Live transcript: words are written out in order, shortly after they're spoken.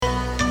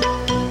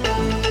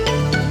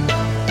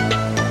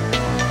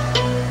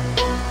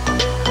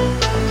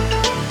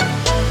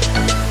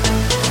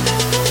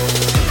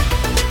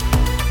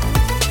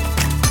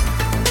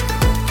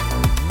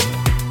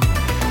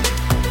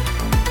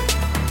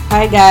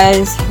Hi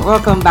guys,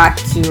 welcome back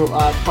to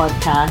our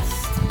podcast,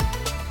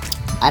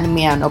 Anime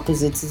and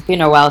Opposites. It's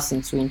been a while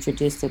since we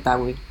introduced it that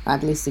way.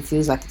 At least it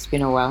feels like it's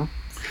been a while.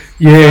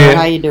 Yeah,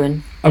 How you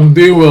doing? I'm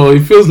doing well.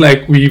 It feels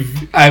like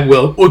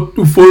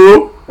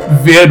Otuforo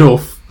veered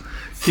off.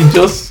 He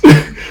just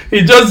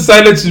he just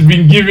decided to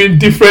be giving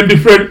different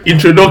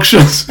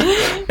introductions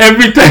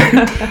every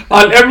time,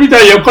 and every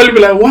time you're calling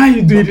me like, why are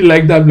you doing it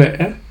like that? I'm like,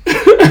 eh?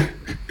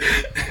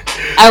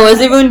 I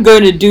was even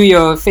going to do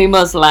your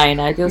famous line.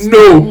 I just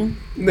No,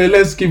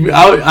 let's keep it.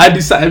 I've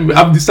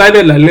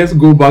decided like let's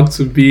go back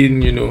to being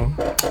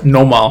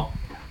normal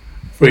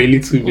for a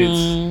little bit.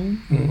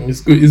 It's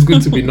good. It's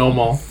good to be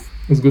normal.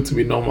 It's good to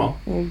be normal.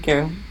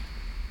 Okay.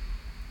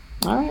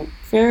 All right.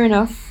 Fair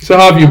enough. So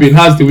how have you been?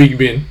 How's the week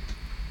been?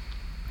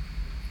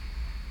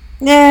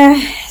 Yeah,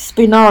 it's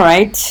been all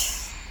right.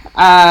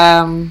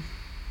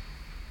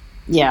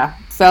 Yeah,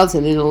 felt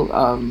a little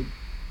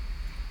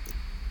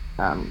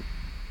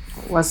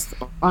was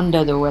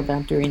under the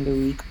weather during the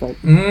week, but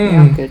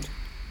yeah, I'm good.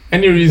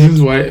 Any reasons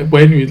why?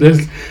 But anyway,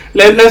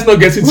 let's not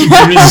get into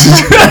the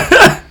reasons.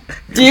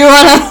 Do you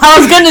want to? I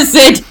was gonna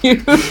say,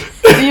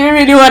 do you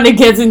really want to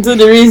get into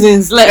the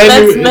reasons?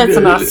 Let's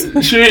not.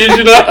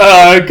 Should not.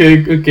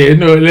 Okay.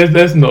 No,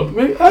 let's not.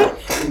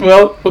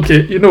 Well,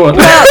 okay. You know what?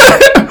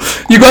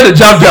 You got a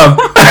jab. Yeah.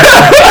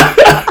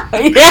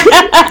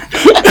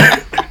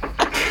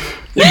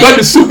 You got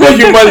the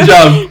superhuman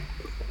jab.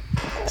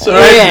 So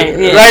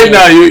right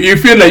now, you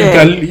feel like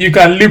you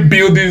can leap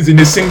buildings in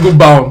a single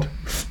bound.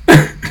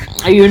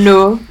 You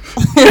know.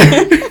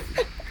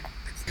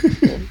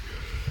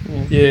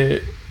 Yeah.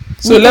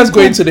 So let's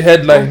go into the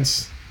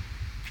headlines.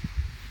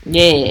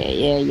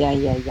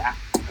 Yeah.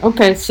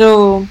 Okay,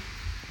 so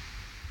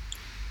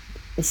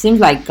it seems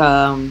like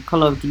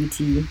Call of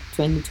Duty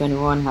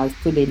 2021 has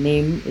put a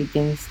name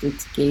against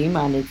its game,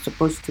 and it's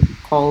supposed to be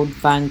called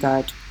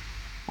Vanguard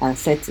and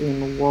set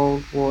in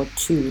World War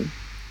II.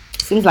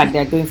 Seems like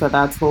they're going for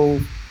that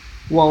whole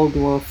World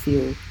War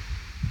feel.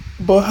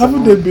 But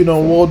haven't they been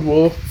on World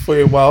War for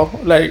a while?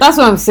 Like that's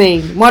what I'm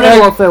saying. Modern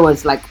Warfare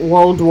was like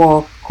World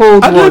War,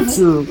 Cold War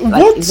II.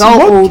 Like, it's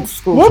all old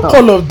school what stuff.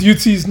 Call of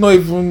Duty is not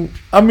even?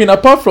 I mean,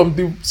 apart from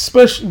the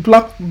special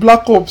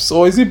Black Ops,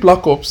 or is it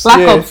Black Ops?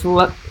 Black Ops.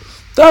 What?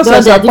 That's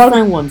There are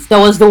different ones. There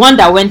was the one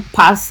that went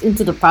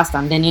into the past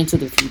and then into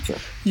the future.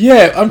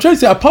 Yeah, I'm trying to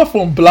say, apart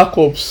from Black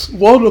Ops,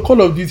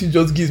 Call of Duty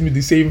just gives me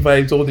the same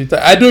vibes all the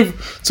time. I don't,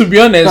 to be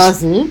honest.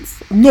 Does it?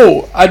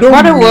 No, I don't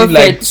Modern mean Warfare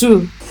like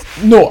 2.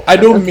 No, I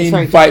don't Okay,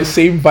 mean sorry.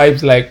 same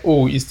vibes like,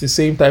 oh, it's the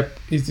same type,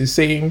 it's the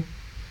same.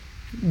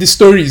 The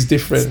story is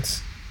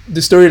different. The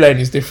storyline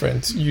is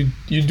different. You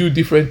do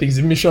different things.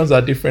 The missions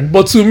are different.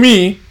 But to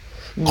me,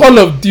 Call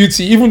of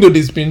Duty, even though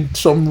there's been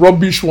some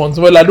rubbish ones,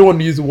 well, I don't want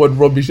to use the word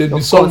rubbish. There's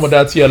been some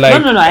that you're like,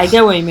 no, I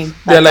get what you mean.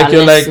 they're like,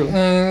 you're like,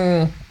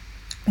 so.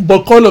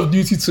 But Call of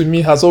Duty to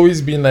me has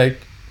always been like,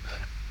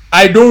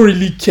 I don't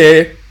really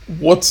care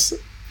what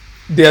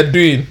they're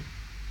doing.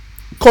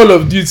 Call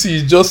of Duty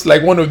is just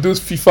like one of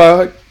those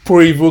FIFA Pro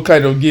Evo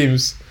kind of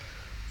games.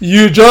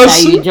 You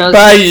just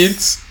buy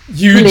it,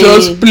 you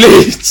just play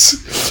it,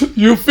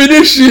 you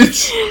finish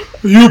it,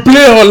 you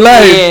play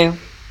online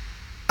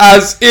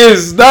as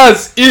is.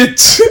 That's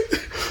it.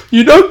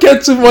 You don't care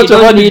too much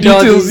about the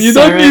details. You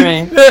don't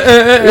need.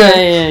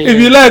 If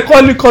you like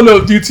Call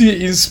of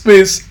Duty in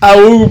space, I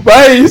will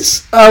buy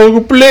it. I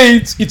will play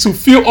it. It will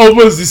feel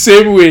almost the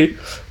same way.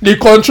 The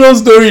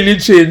controls don't really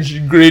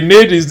change.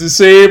 Grenade is the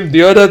same.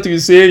 The other thing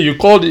is say you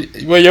call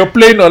it when you're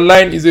playing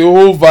online is a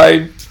whole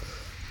vibe.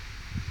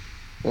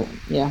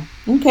 Yeah.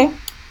 Okay.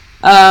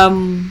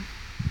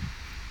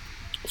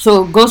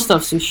 So Ghost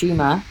of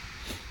Tsushima,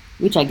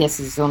 which I guess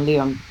is only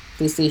on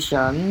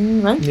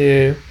PlayStation, right?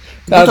 Yeah.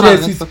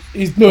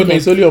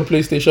 It's only on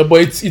PlayStation,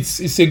 but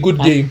it's a good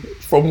game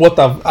from what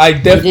I've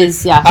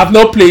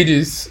not played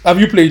this. Have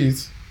you played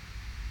it?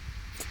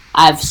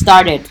 I've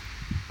started,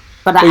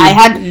 but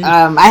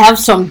I have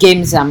some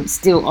games I'm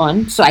still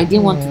on, so I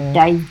didn't want to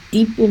dive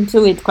deep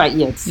into it quite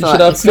yet. So you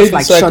should have played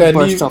like so I can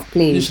bursts of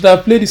play. You should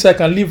have played this so I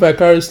can live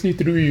vicariously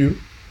through you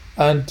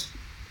and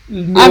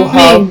know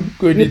how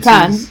good it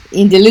is.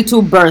 In the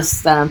little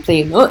bursts that I'm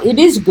playing. Oh, it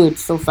is good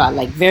so far.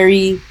 Like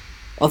very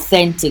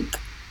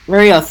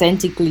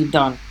authentically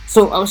done.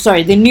 So,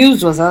 sorry, the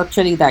news was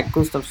actually that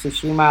Ghost of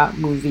Tsushima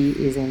movie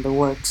is in the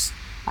works,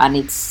 and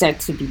it's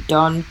set to be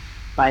done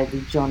by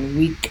the John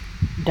Wick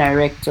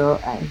director,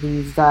 and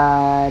his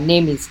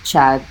name is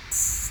Chad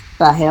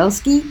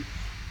Stahelski,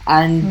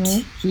 and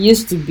he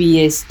used to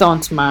be a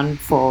stuntman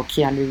for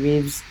Keanu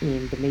Reeves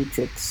in The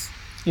Matrix.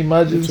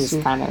 Imagine, which is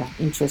kind of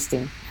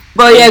interesting.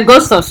 But yeah,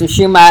 Ghost of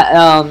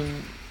Tsushima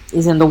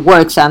is in the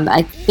works, and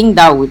I think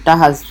that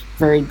has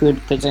very good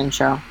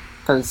potential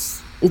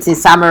because it's a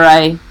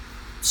samurai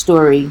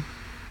story.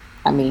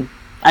 I mean,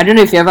 I don't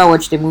know if you ever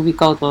watched a movie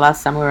called The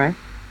Last Samurai.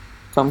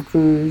 Tom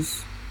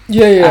Cruise.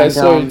 Yeah, I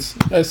saw it.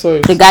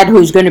 The guy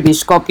who's going to be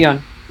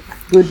Scorpion.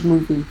 Good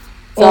movie.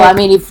 So I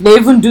mean, if they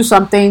even do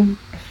something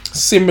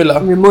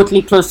similar,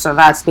 remotely close to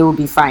that, they will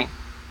be fine.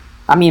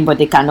 I mean, but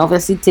they can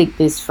obviously take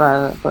this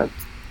further. But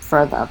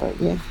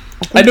yeah.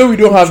 I know we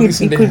don't have Should,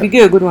 this in it could the be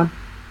good, a good one.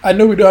 I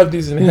know we don't have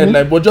this in the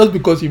headline, but just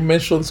because you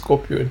mentioned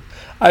Scorpion,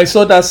 I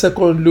saw that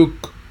second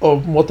look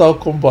of Mortal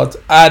Kombat,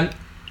 and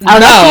I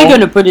was actually now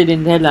going to put it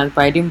in the headlines,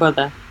 but I didn't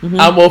bother.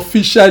 I'm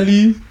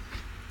officially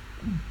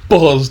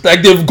buzzed.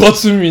 Like they've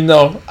gotten me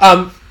now.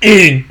 I'm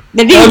in.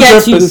 They didn't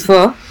get you 100%.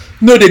 before.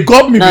 No, they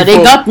got me No, before.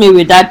 they got me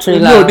with that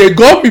trailer. No, they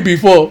got me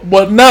before,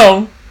 but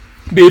now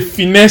they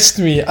finessed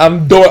me.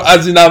 I'm done,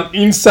 as in I'm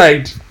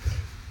inside.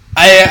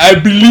 I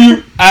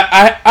believe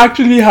I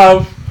actually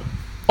have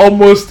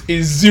almost a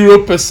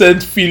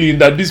 0% feeling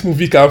that this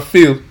movie can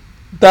fail.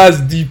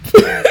 That's deep.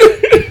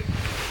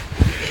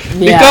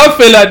 They can't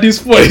fail at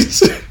this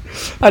point.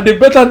 And they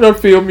better not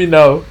fail me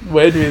now.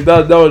 But anyway,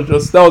 that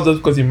was just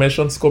because you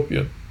mentioned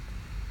Scorpion.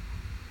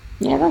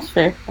 Yeah, that's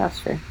fair. That's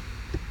fair.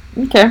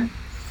 Okay.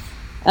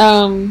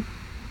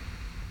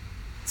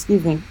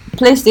 Excuse me.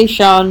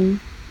 PlayStation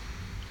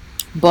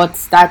bought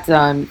that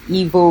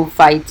Evo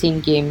Fighting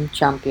Game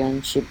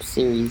Championship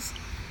series.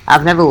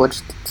 I've never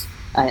watched it.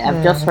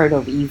 I've just heard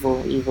of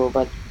Evo,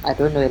 but I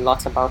don't know a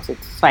lot about it.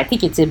 So I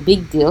think it's a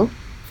big deal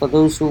for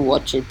those who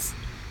watch it.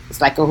 It's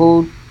like a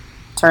whole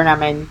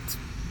tournament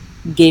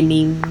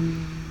gaming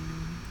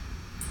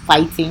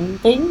fighting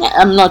thing.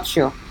 I'm not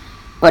sure,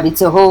 but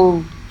it's a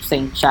whole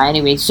thing.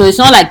 Anyway, so it's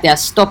not like they're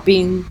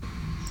stopping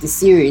the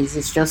series.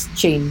 It's just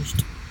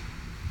changed.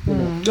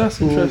 That's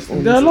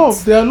interesting. There are a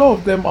lot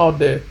of them out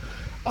there.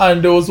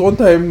 And there was one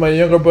time my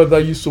younger brother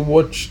used to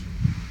watch,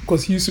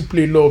 because he used to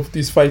play a lot of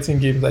these fighting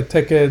games like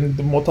Tekken,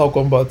 the Mortal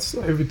Kombat,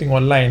 everything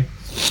online,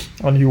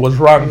 and he was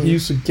ranked. He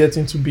used to get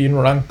into being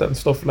ranked and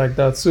stuff like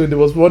that. So there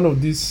was one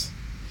of these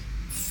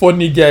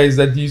funny guys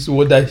that he used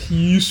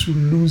to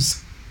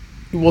lose.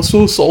 He was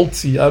so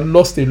salty and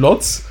lost a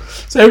lot.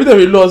 So every time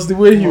he lost, the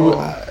way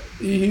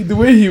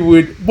he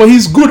would, but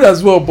he's good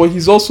as well. But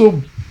he's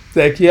also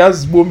like, he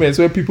has moments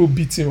where people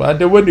beat him, and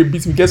then when they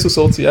beat him, he gets so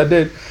salty. And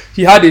then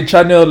he had a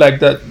channel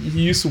like that.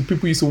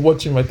 People used to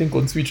watch him, I think,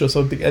 on Twitch or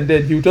something. And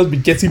then he would just be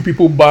getting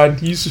people banned.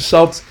 He used to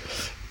shout,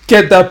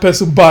 "Get that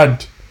person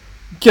banned!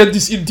 Get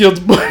this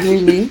idiot banned!"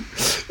 Really?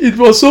 It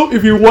was so.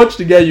 If you watch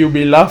the guy, you'll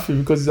be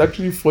laughing because it's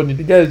actually funny.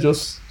 The guy is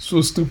just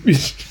so stupid.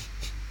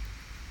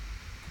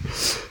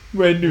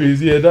 But anyways,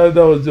 yeah, that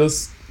was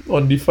just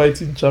on the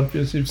Fighting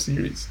Championship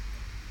series.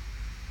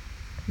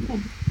 But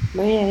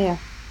yeah.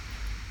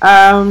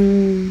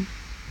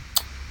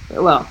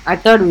 Well, I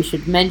thought we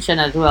should mention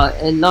as well,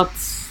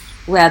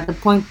 we're at the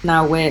point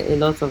now where a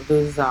lot of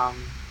those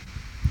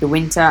the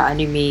winter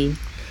anime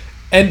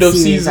End of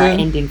series are season.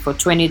 ending for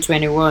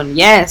 2021.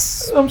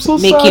 Yes, I'm so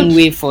making sad.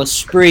 way for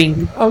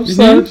spring. I'm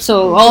sad.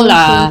 So all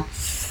our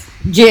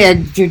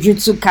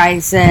Jujutsu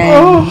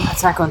Kaisen,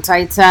 Attack on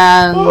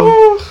Titan,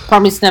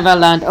 Promised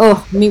Neverland.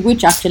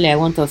 Which actually I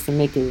want us to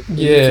make a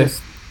Yeah.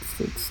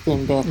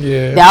 thing there.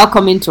 Yeah. They're all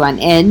coming to an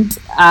end.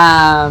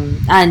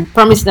 And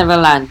Promised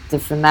Neverland, the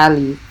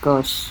finale.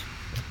 Gosh,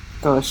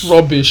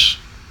 Rubbish.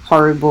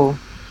 horrible,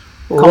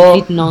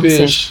 complete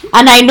nonsense.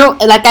 And I know,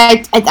 like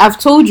I've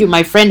told you,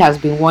 my friend has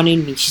been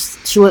warning me.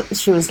 She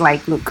was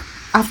like, look,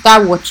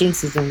 after watching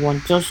season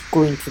 1, just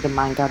go into the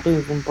manga. Don't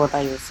even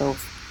bother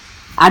yourself.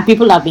 And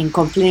people have been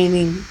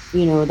complaining,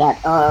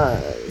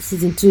 that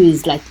season 2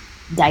 is like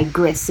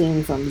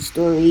digressing from the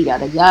story,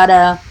 yada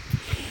yada.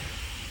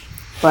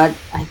 But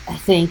I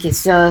think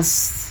it's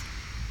just,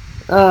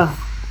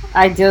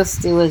 I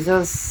just didn't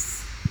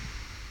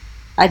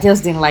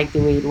like the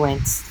way it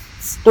went.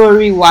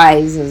 Story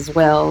wise as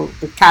well,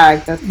 the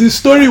character, The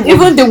story was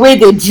even the way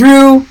they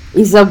drew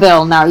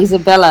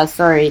Isabella,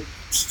 sorry,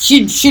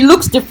 she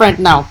looks different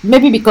now.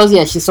 Maybe because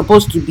she's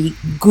supposed to be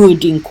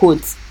good in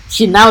quotes.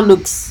 She now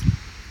looks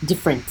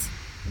different.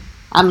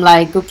 I'm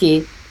like,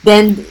 okay,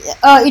 then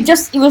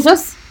it was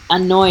just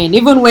annoying.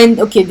 Even when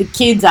the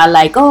kids are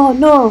like, oh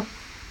no,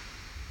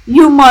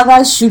 you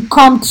mothers should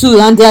come too,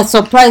 and they're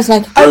surprised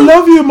like, I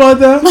love you,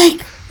 mother.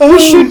 like you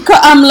should come.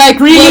 I'm like,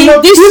 really?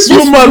 Mother, this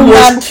woman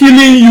was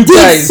killing you did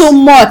guys. so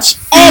much.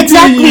 Feeding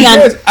Exactly. you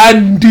And guys,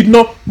 and did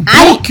not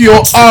broke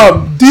your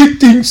arm,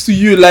 did things to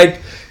you. Like,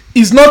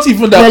 it's not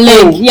even that,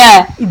 your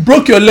leg,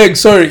 broke your leg,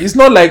 sorry. It's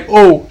not like,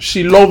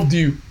 she loved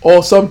you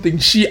or something.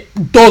 She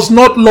does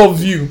not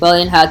love you. well,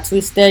 in her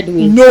twisted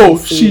way. No,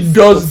 she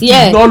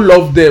did not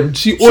love them.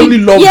 She only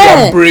loved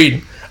their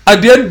brain.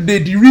 At the end of the day,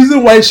 the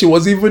reason why she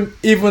was even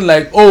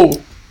like,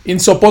 in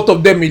support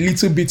of them a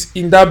little bit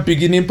in that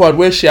beginning part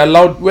where she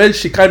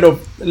kind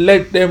of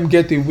let them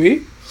get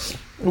away,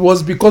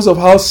 was because of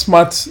how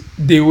smart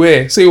they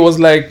were. So it was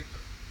like,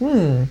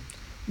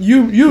 you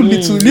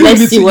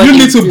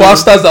little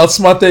bastards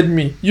outsmarted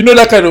me. You know,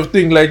 that kind of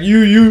thing. Like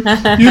you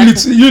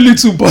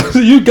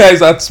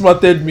guys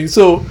outsmarted me.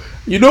 So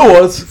you know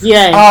what?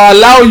 Yeah. I'll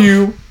allow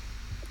you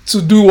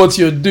to do what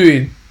you're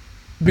doing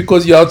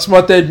because you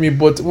outsmarted me.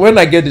 But when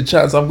I get the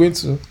chance, I'm going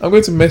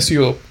to mess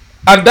you up.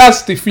 And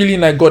that's the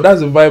feeling I got.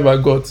 That's the vibe I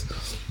got.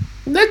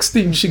 Next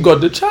thing, she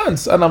got the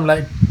chance, and I'm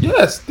like,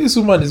 yes, this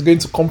woman is going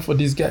to come for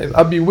these guys.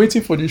 I've been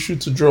waiting for this shoe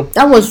to drop.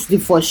 That was the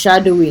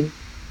foreshadowing.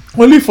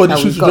 Only for the that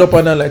shoe we to got.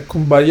 drop and like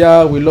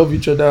kumbaya, we love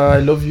each other, I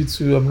love you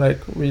too. I'm like,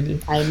 really?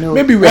 I know.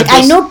 Maybe we're Like I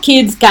just know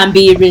kids can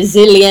be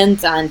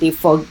resilient and they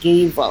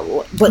forgive,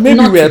 but maybe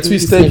not we to are do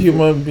this twisted level.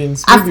 human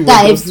beings. Maybe After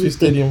we're just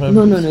twisted everything. human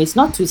No, no, beings. no, it's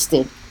not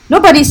twisted.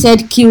 Nobody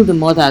said kill the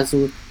mothers.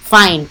 Oh.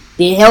 Fine,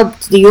 they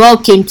helped. They all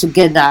came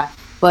together.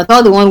 But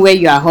all the one where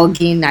you are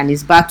hugging and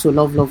it's back to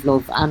love, love,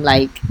 love. I'm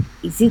like,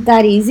 is it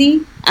that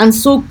easy? And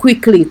so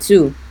quickly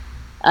too.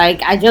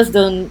 Like I just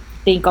don't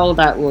think all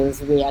that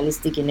was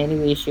realistic in any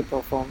way, shape,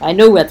 or form. I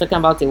know we're talking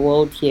about a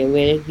world here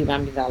where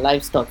human beings are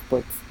livestock,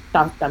 but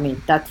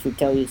that should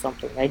tell you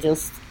something. It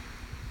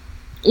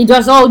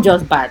was all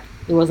just bad.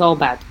 It was all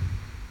bad,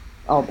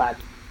 all bad.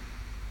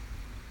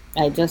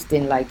 I just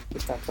didn't like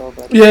it at all.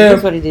 But Yeah,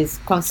 that's what it is.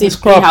 it's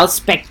Considering crap. how Crap is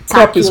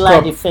spectacular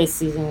crap. the first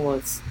season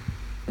was,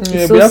 Yeah,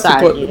 it's so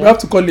sad. we have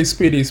to call a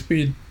spade a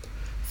spade.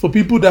 For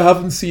people that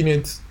haven't seen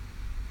it,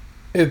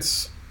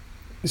 it's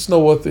it's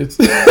not worth it.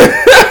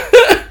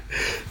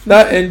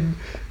 That and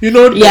you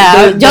know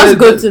Yeah, just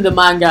go there- to the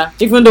manga.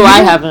 Even though I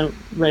haven't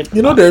read.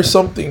 you know there's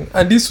something,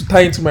 and this will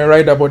tie into my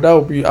rider, but that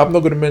will be I'm not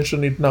going to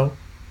mention it now.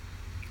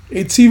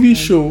 A TV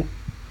show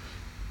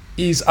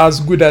is as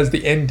good as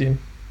the ending.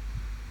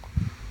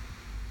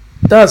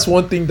 That's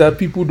one thing that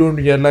people don't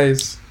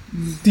realize.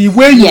 The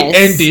way you Yes,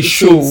 end a it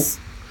show is.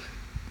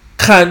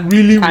 can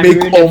really Can make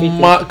ruin or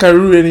everything. can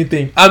ruin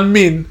anything. I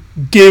mean,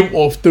 Game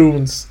of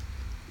Thrones.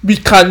 We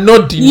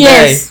cannot deny.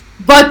 Yes,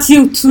 but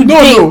till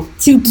today,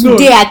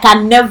 I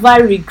can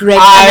never regret,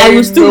 and I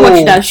will still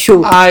watch that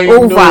show I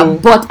over. know.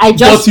 But I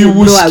just But you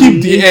will know I skip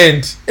will the leave.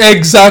 end.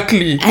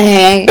 Exactly.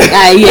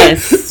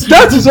 Yes.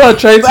 That is what I'm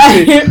trying to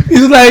say.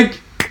 It's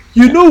like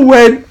you know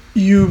when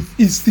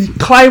it's the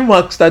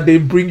climax that they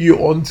bring you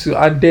onto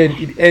and then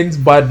it ends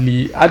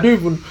badly. I don't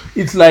even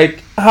it's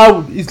like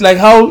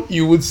how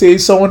you would say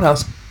someone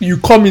has you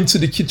come into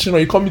the kitchen or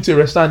you come into a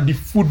restaurant, the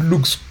food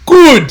looks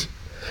good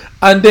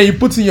and then you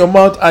put in your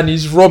mouth and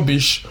it's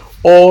rubbish.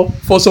 Or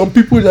for some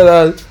people that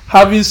are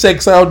having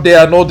sex out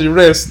there and all the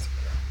rest,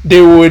 they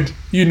would,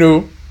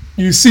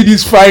 you see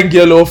this fine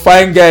girl or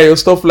fine guy or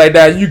stuff like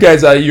that.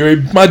 You're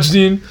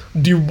imagining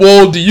the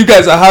world. You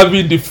guys are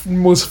having the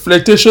most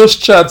flirtatious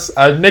chats,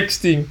 and next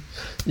thing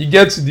you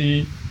get to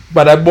the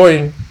bada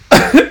boing,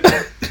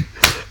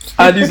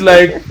 and it's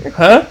like,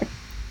 huh?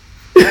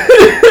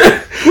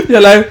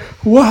 You're like,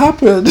 what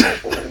happened?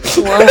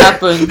 What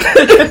happened?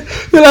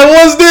 You're like,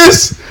 what's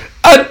this?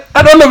 And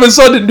all of a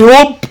sudden,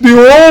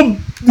 the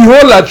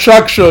whole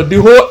attraction,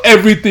 the whole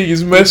everything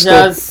is messed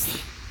up.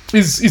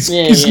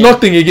 It's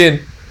nothing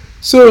again.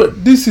 So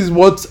this is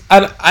what,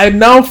 and I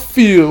now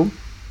feel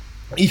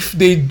if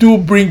they do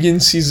bring in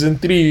season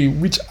 3,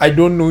 which I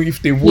don't know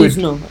if they would. Please,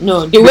 no.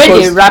 The way they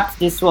Because wrapped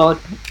this world,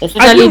 I especially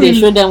don't they really-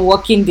 showed them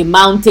walking the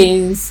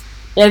mountains,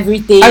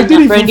 everything. I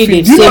didn't even Apparently, feel-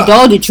 they've do you saved know-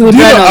 all the children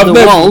do you know of I've the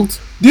never- world.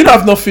 Do you know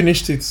I've not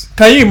finished it?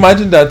 Can you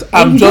imagine that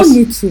I'm you just don't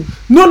need to.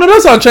 no,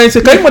 that's what I'm trying to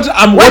say. Can you imagine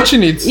I'm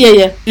watching it?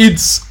 Yeah.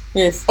 It's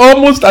Yes.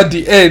 almost at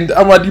the end.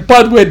 I'm at the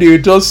part where they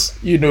just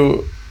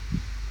Hugging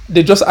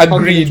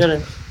agreed each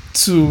other.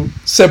 to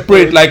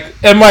separate. Like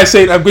Emma is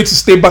saying, I'm going to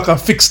stay back and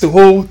fix this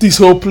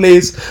whole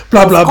place,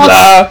 blah blah course,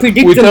 blah, with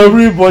predictable.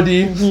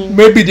 everybody.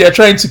 Maybe they are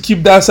trying to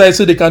keep that side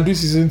so they can do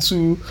season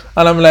 2,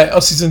 and I'm like,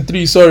 season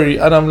 3, sorry,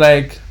 and I'm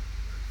like,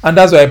 and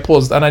that's why I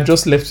paused and I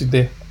just left it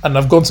there, and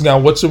I've gone to go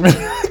and watch so many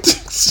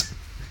things.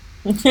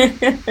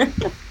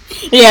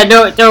 Yeah,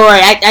 don't worry.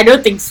 I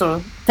don't think so.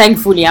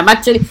 Thankfully,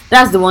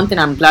 that's the one thing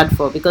I'm glad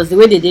for, because the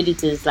way they did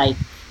it is like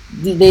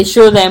they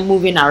show them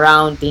moving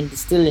around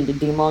still in the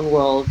demon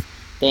world.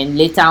 Then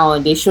later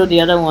on, they show the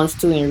other ones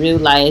too in real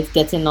life,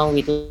 getting on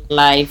with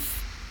life.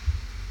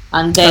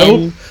 And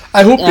then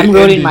I hope I'm they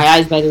rolling ended. my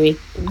eyes, by the way.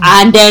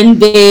 And then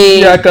they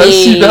Yeah, I can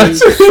see that.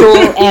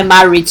 show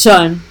Emma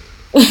return.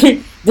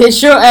 They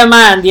show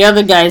Emma and the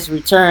other guys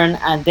return,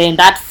 and then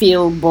that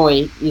Phil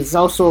boy is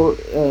also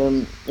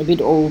a bit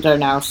older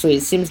now, so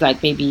it seems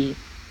like maybe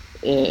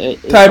a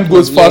Time couple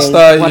goes of years,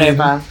 faster in-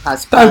 Whatever has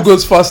passed. Time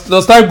goes fast.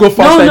 Does time go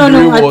faster in the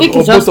real I world? think or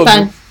it's just both of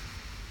time. them?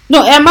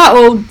 No,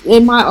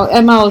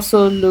 Emma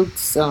also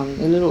looks a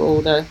little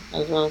older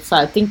as well. So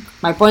I think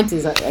my point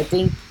is that I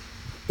think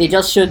they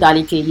just showed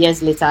that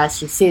years later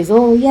she says,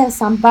 "Oh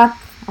yes, I'm back.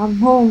 I'm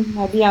home.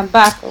 Maybe I'm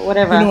back or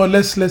whatever." You know what,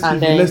 let's leave And it.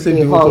 then Let's leave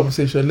they the whole hug.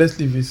 conversation. Let's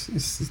leave it.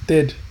 It's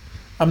dead.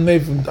 I'm not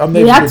even We had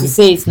gonna- to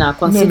say it now,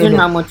 considering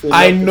how much we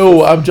I love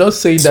know. I'm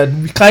just saying that.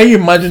 Can you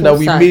imagine So that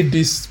we sad. made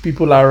these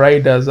people our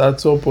riders at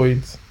some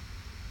point?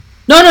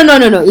 No.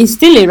 It's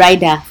still a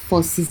rider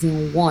for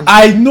season 1.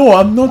 I know.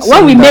 I'm not. When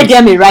saying we that. made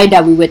them a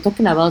rider, we were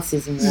talking about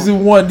season 1.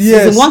 Season 1,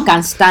 yes. Season 1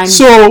 can stand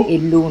So-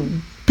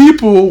 alone.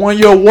 People, when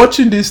you're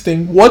watching this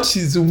thing, watch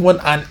season 1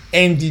 and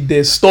end it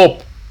there.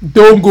 Stop.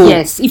 Don't go.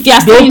 Yes, if you are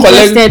still Don't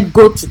collect- interested,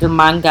 go to the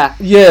manga.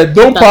 Yeah.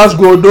 Don't That's pass it.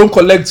 go. Don't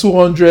collect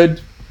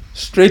 200.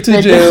 Straight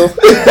to jail.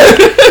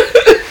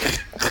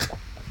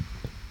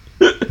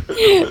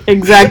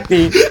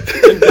 Exactly.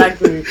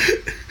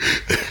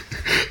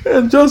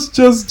 And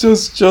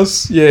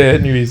just yeah.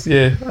 Anyways,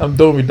 yeah. I'm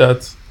done with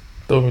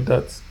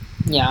that.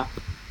 Yeah.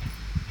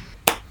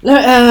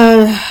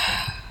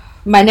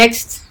 My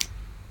next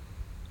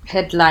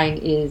headline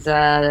is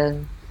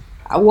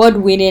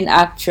award-winning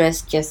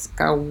actress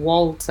Jessica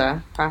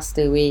Walter passed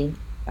away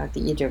at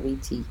the age of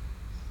 80.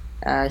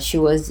 She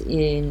was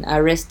in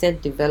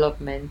Arrested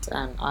Development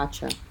and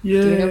Archer.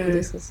 Yeah. Do you know who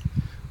this is?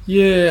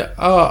 Yeah,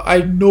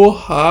 I know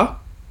her.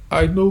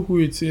 I know who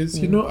it is.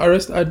 You know,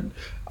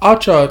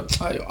 Archer.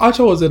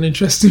 Archer was an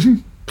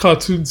interesting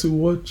cartoon to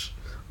watch,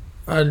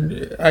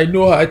 and I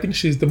know her. I think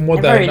she's the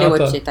mother. I never really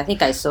watched it. I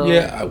think I saw.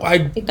 Yeah,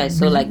 I think I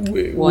saw like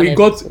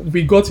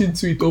we got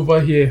into it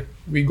over here.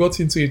 We watched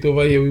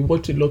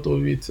a lot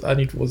of it, and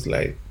it was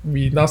like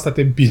we now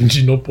started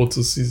binging up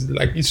onto season.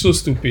 Like it's so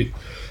stupid,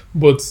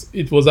 but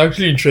it was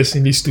actually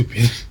interestingly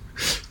stupid.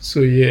 So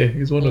yeah,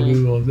 it's one of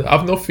those ones.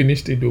 I've not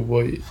finished it though,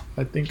 but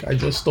I think I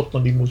just stopped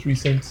on the most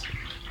recent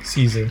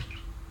season.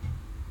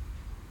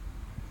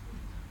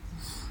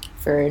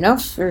 Fair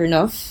enough.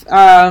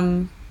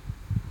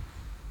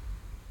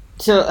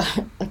 So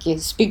okay,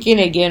 speaking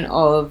again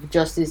of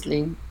Justice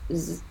League,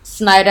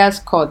 Snyder's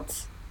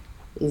Cut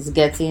is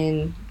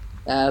getting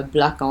a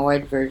black and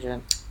white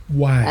version.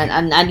 Why?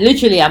 And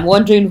literally, I'm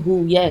wondering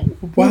who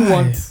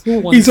wants.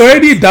 It's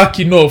already dark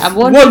enough.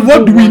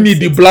 What do we need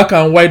the black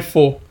and white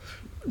for?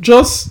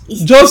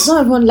 It's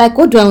not even like,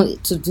 what do I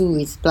want to do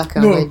with black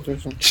and white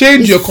version?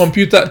 Change your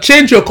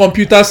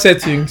computer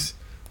settings.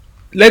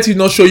 Let it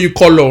not show you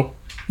color.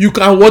 You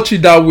can watch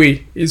it that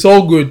way. It's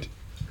all good.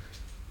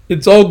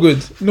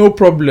 No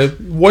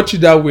problem. Watch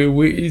it that way.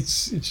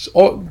 It's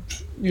all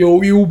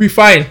you will be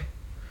fine.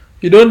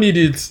 You don't need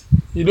it.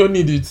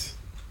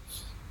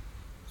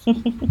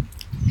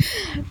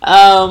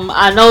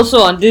 And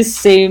also on this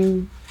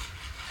same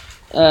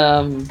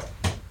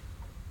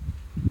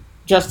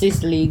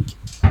Justice League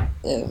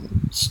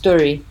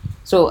story,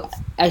 so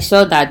I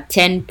saw that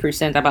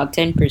about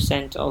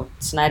 10% of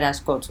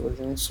Snyder's Cut was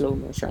in slow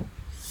motion,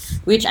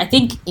 which I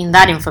think in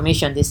that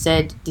information they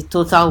said the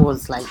total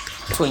was like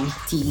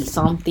 20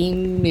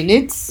 something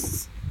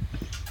minutes.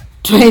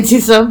 It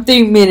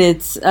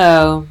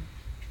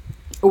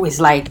was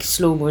like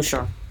slow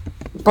motion.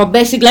 But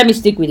basically, let me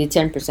stick with the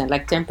 10%.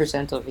 Like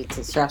 10% of it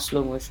is just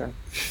slow motion.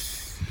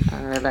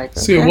 Like,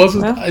 so it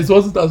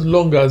wasn't as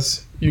long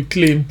as you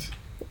claimed.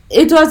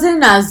 It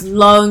wasn't as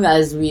long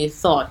as we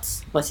thought,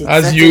 but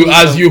as you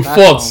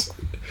thought,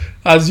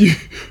 as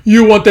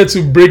you wanted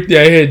to break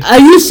their head. Are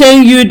you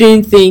saying you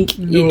didn't think?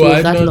 No,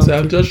 I'm not.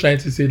 I'm just trying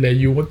to say like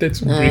you wanted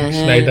to break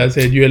Snyder's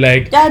head. You're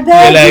like,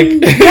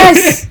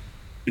 yes.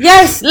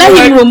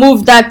 Let him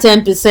remove that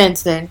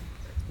 10% then.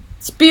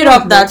 Speed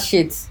up that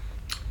shit.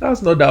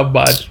 That's not that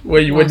bad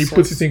when you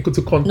put it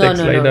into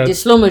context like that. The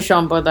slow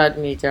motion bothered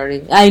me,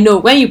 Jerry. I know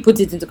when you put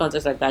it into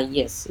context like that,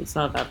 yes, it's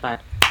not that bad,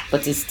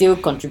 but it still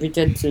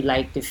contributed to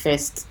like the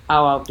first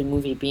hour of the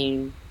movie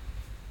being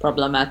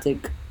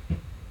problematic,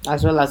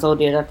 as well as all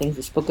the other things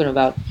we've spoken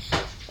about.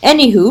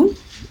 Anywho,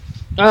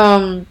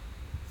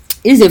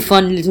 is a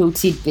fun little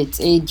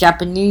tidbit. A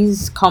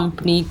Japanese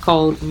company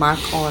called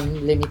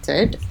Marcon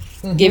Limited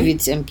gave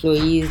its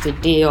employees the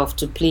day off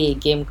to play a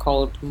game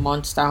called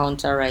Monster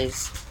Hunter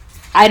Rise.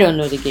 I don't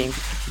know the game,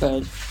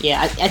 but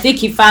yeah, I think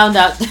he found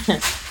out.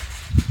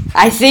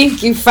 I think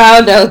he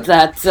found out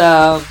that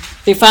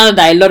they found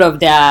that a lot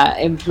of their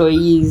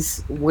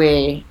employees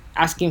were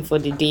asking for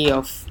the day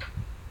off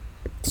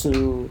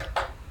to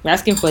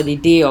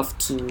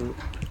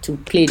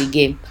play the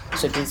game.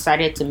 So they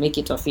decided to make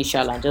it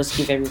official and just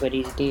give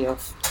everybody the day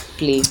off to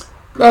play.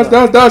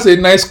 That's a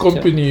nice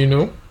company, you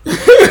know.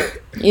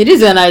 It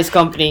is a nice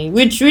company.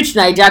 Which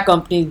Niger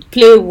company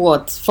play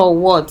what? For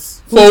what?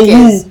 For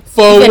who?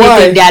 For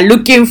why? They are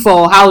looking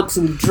for how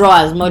to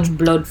draw as much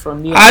blood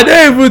from you. I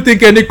don't even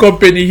think any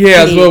company here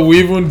as well will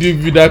even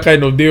give you that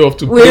kind of day off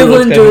to play. We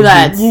even do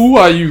that. Who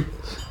are you?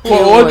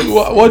 What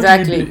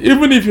exactly. Do you do?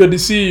 Even if you're the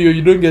CEO,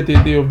 you don't get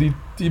a day off.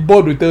 The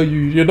board will tell you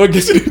you're not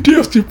getting a day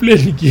off to play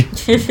the game.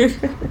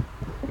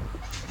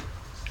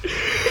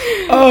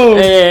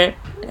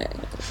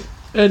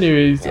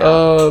 Anyways,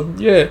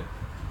 yeah.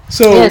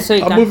 So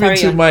I'm moving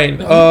to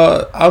mine.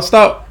 I'll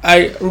start.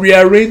 I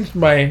rearranged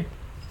my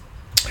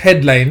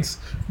headlines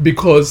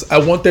because I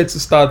wanted to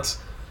start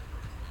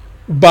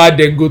bad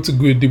and go to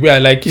good the way I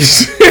like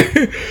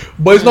it.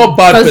 But it's not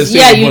bad per se.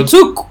 Yeah,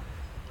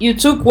 you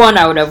took one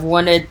I would have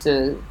wanted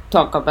to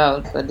talk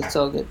about, but it's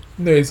all good.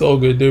 No, it's all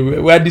good.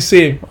 We're the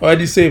same. We're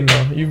the same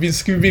now. You've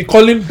been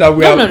calling that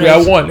we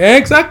are one.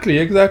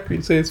 Exactly.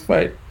 So it's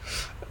fine.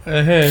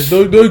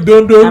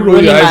 Don't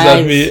roll your eyes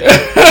at me.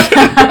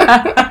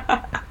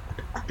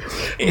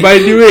 By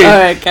the way,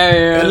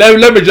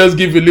 let me just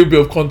give you a little bit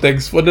of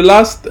context. For the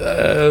last,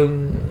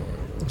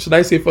 should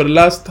I say for the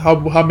last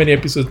how many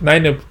episodes?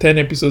 9 or 10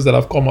 episodes that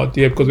have come out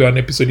here, because we're on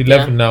episode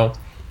 11 now.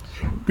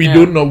 We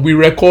don't know. We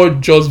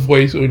record just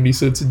voice only.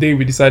 So today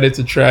we decided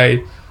to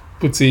try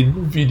putting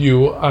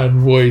video and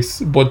voice,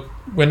 but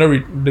we're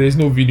not. There is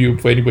no video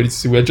for anybody to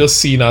see. We're just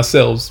seeing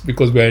ourselves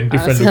because we're in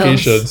different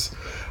locations.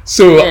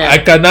 So I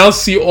can now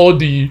see all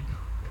the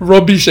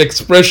rubbish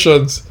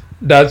expressions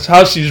That's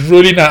how she's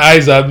rolling her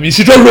eyes at me.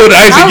 She don't roll her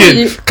eyes How again.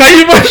 will you- Can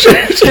you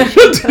imagine? She don't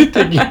do it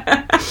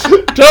again.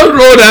 Don't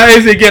roll her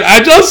eyes again.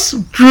 I just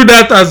threw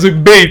that as a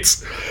bait.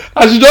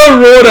 And she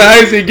don't roll her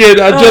eyes again.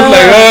 I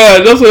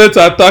just wanted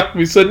to attack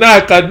me. So now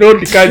I can know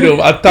the kind of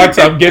attacks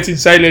I'm getting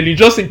silently.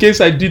 Just in case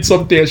I did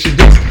something and she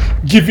just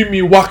giving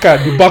me whack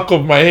at the back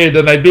of my head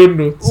and I don't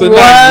know. So now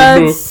I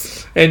don't know.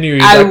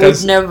 Anyways, I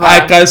would never.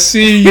 I can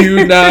see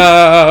you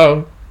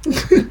now.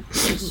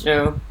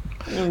 Sure.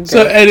 Okay.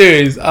 So,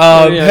 anyways,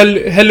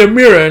 Yeah. Helen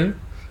Mirren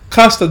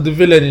cast as the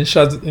villain in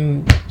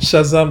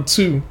Shazam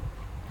 2.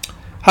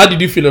 How did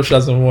you feel of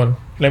Shazam 1?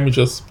 Let me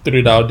just throw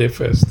it out there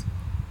first.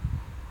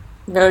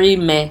 Very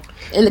meh.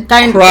 The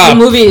Crap.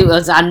 movie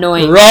was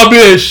annoying.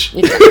 Rubbish!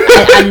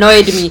 It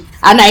annoyed me,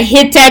 and I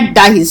hated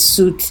that his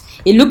suit.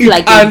 It looked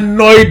like It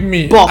annoyed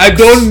me. box. I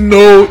don't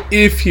know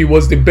if he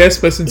was the best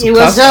person to It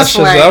was cast as just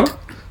Shazam. like-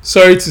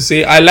 Sorry to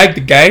say, I like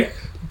the guy.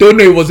 Don't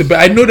know it was the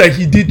best. I know that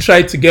he did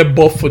try to get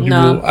buff for the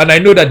No. role, and I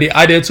know that they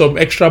added some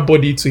extra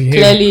body to him.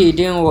 clearly it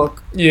didn't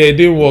work. Yeah, it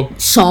didn't work.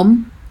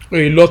 Some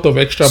A lot of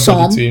extra Some.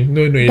 body to him.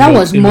 No, a that lot,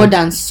 was a more lot.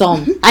 than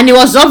some, and it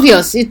was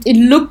obvious. It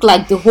looked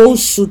like the whole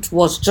suit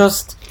was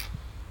just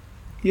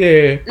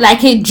Yeah.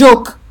 like a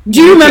joke.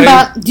 Do you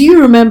remember? Do you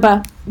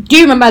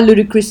remember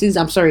Ludacris's?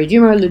 I'm sorry. Do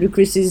you remember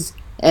Ludacris's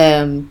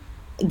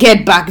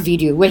Get Back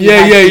video where he Yeah,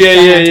 had yeah, his yeah,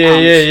 giant yeah,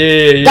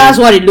 arms? yeah. That's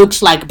what it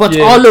looks like, but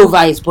Yeah. all over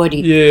his body.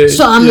 Yeah,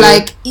 So I'm yeah.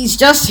 like, it's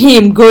just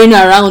him going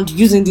around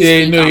using this.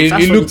 Yeah, no,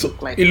 That's it what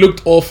looked like. it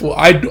looked awful.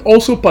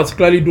 Also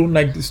particularly don't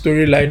like the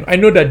storyline. I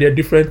know that there are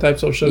different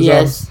types of Shazam.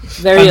 Yes,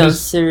 very And there's-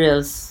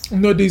 unserious.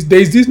 No, there's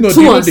this no.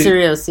 Too you know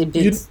unserious a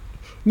bit. you-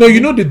 No,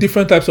 you know the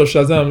different types of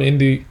Shazam in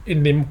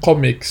the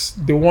comics.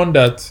 The one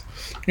that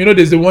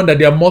there's the one that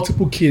there are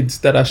multiple kids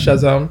that are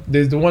Shazam.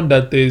 There's the one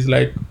that there's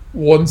like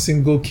one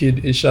single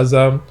kid is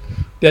Shazam.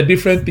 There are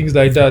different things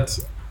like that.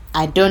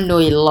 I don't know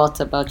a lot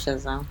about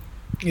Shazam.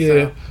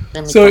 Yeah.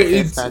 Let me So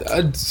confess it's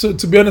that. so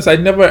to be honest, I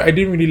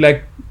didn't really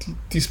like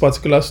this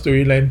particular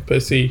storyline per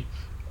se,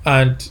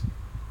 and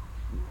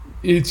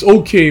it's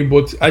okay,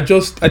 but I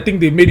think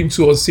they made him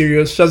too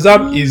unserious.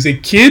 Shazam is a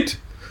kid,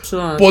 Too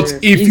but unserious.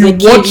 if He's you a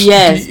kid, watch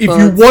yes, if but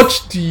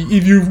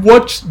you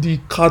watch the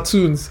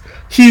cartoons,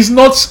 he's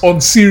not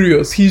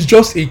unserious. He's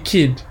just a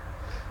kid,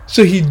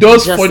 so he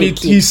does Just funny. a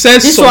kid. He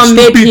says This some one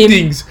made stupid him-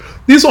 things.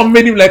 This one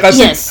made him like I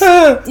Yes.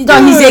 said.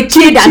 No, he's a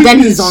kid and then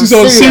he's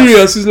unserious.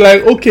 unserious. He's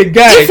like, okay,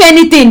 guy, if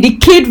anything, the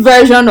kid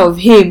version of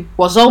him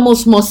was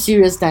almost more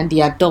serious than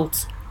the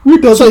adult. who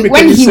doesn't So make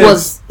when any he sense?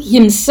 was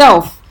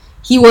himself,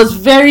 he was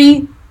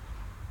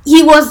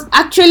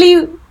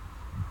actually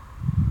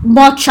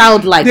more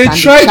childlike They than the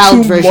tried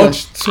child too version,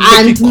 much to make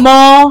and it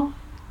more.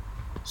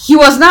 He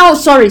was now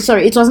sorry.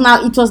 It was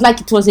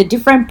like it was a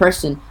different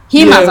person.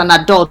 Him Yeah. as an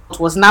adult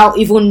was now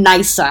even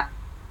nicer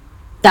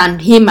than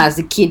him as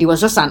a kid. He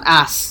was just an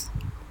ass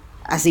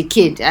as a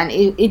kid, and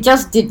it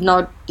just did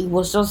not. It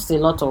was just a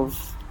lot of.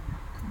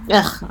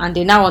 Ugh, and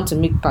they now want to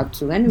make part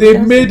 2. Anyway, They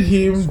that's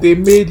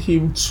made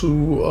him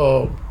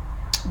too.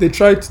 They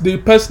tried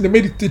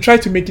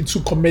to make it too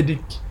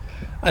comedic,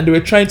 and they were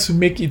trying to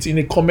make it in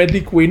a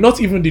comedic way,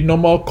 not even the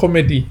normal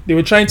comedy. They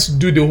were trying to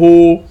do the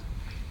whole,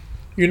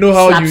 you know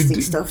how you slapstick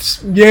do,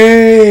 stuff.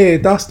 yeah,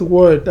 that's the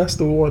word. That's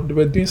the one. They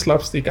were doing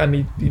slapstick, and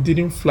it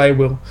didn't fly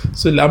well.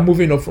 So I'm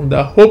moving on from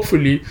that.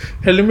 Hopefully,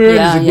 Helen Mirren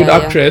is a good Yeah.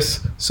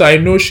 actress, so I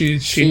know she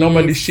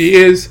normally is. she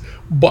is,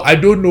 but I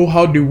don't know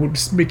how they would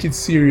make it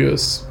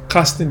serious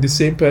casting the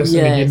same person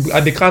Yes. again,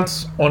 and they can't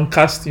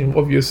uncast him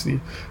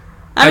obviously.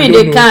 I I mean,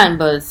 don't they know. can,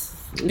 but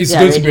It's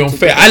going to be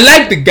unfair. I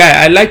like the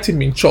guy. I liked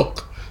him in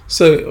Chuck.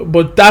 So,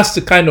 but that's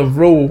the kind of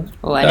role.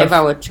 Oh, I that-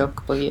 never watched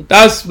Chuck, but yeah.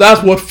 That's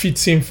what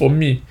fits in for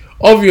me.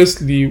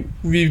 Obviously,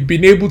 we've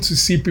been able to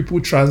see people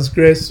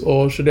transgress,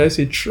 or should I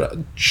say,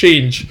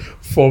 change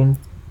from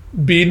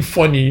being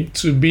funny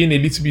to being a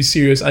little bit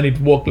serious, and it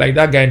worked. Like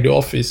that guy in the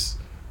Office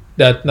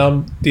that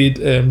now did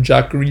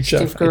Jack Reacher.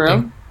 Steve I Carell?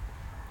 think.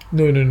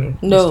 No. No.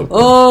 Steve Carell.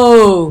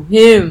 Oh,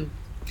 him.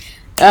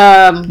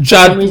 For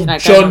some reason, I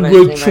can't John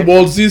remember his name right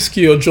now.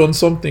 Walzinski or John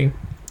something.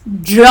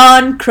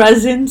 John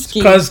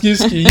Krasinski.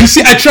 Krasinski. You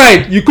see, I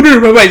tried. You couldn't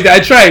remember it. I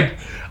tried.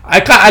 I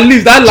can't. At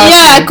least that last.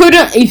 Yeah, I name,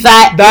 couldn't. If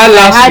I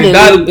That had a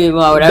last little name. bit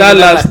more, I would have That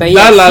remembered, last. but That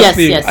yes, last yes,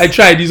 name. yes. I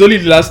tried. It's only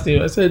the last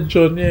name. I said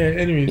John. Yeah.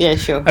 Anyways. Yeah,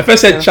 sure. I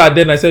first said Sure. Chad.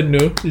 Then I said no.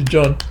 It's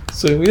John.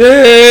 So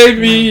yay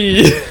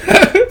me.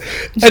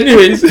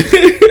 Anyways.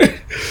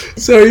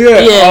 So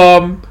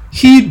Yeah.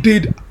 he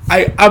did.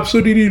 I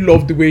absolutely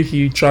loved the way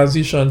he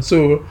transitioned.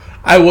 So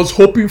I was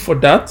hoping for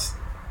that.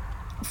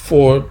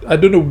 I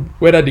don't know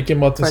whether they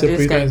came out in For this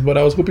separate guy. times, but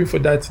I was hoping for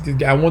that. This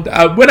guy,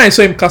 when I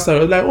saw him cast, I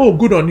was like, "Oh,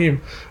 good on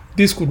him.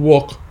 This could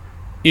work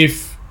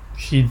if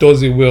he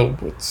does it well."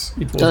 But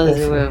it was Does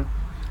it awful. well.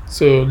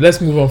 So let's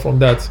move on from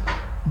that.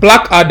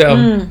 Black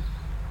Adam,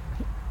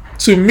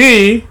 to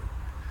me,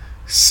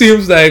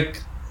 seems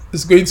like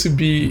it's going to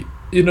be.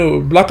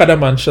 Black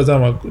Adam and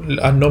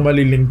Shazam are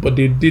normally linked, but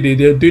they're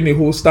doing a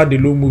whole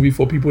standalone movie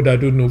for people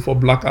that don't know. For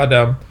Black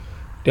Adam,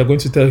 they're going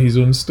to tell his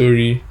own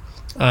story,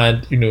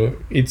 and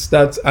it's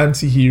that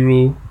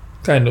anti-hero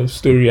kind of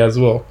story as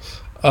well.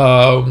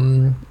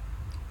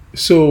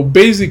 So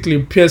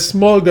basically, Piers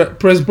Morgan,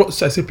 I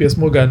say Piers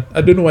Morgan.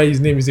 I don't know why his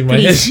name is in my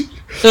head.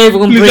 Don't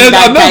even bring that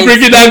I'm not guy's-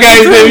 breaking that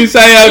guy's name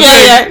inside.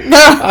 Yeah, no.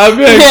 I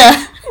beg.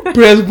 Yeah.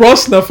 Piers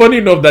Brosnan. Funny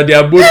enough that they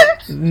are both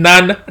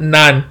Nan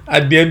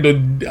at the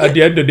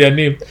end of their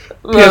name. Piers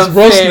Well,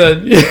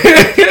 Brosnan.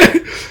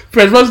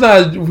 Piers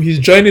Brosnan, he's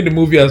joining the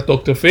movie as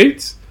Dr.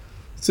 Fate,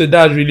 so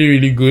that's really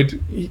really good.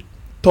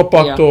 Top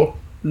actor,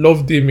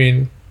 loved him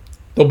in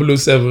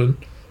 007,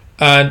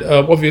 and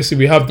obviously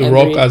we have The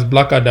Rock Agreed. as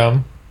Black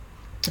Adam.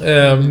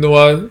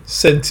 Noah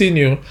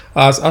Centineo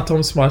as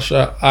Atom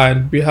Smasher,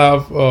 and we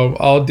have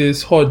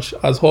Aldous Hodge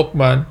as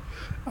Hawkman,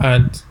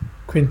 and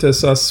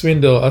Quintessa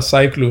Swindle as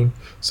Cyclone.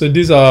 So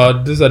these are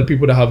the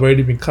people that have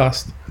already been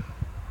cast.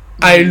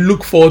 I'm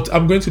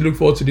going to look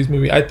forward to this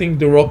movie. I think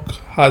The Rock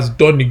has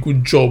done a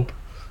good job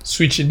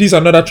switching. This is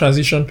another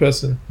transition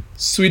person.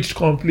 Switched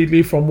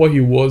completely from what he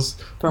was.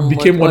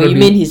 Became one of you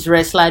mean his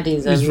wrestler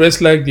days? his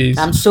wrestler days.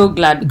 I'm so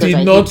glad because Did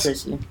I not- hate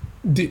wrestling.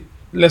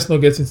 Let's not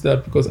get into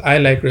that because I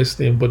like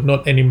wrestling, but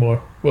not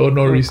anymore. Well,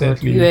 not Oh, God.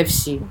 recently.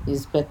 UFC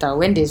is better.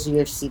 When there's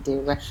UFC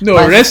there. No,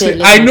 but wrestling.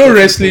 let's I not know get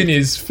wrestling into it.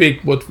 is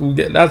fake, but we'll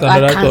get that's I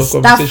another can't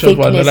stand conversation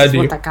for fakeness another is day.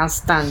 what I can't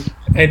stand.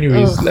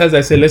 Anyways, Ugh. as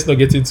I said, let's not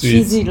get into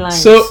Cheesy it.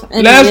 lines. So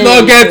Anyway, let's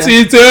not get yeah.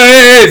 into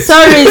it.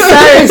 Sorry.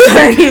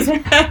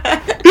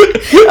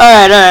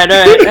 All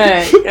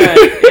right.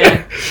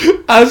 Yeah.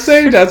 I'm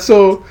saying that.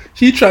 So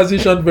he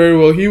transitioned very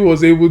well. He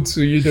was able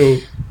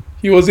to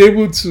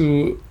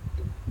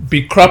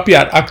be crappy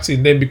at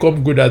acting, then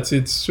become good at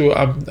it. So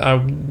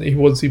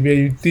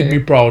he did me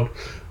proud.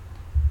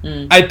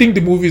 I think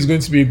the movie is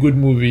going to be a good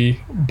movie,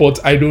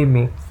 but I don't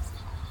know.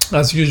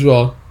 As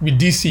usual, with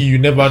DC, you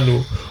never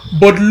know.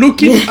 But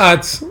looking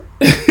at,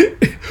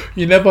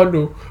 you never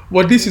know.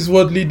 But this is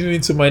what leading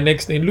into my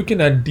next thing. Looking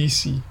at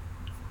DC,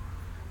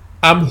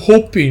 I'm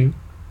hoping,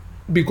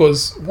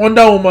 because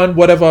Wonder Woman,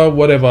 whatever,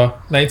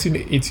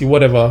 1980,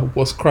 whatever,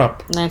 was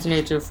crap.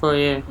 1984.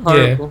 Yeah.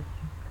 Horrible.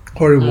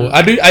 Horrible.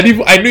 I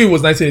knew it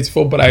was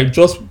 1984, but I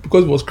just,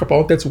 because it was crap, I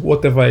wanted to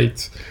whatever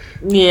it.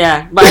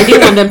 Yeah, but I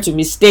didn't want them to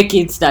mistake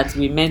it that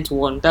we meant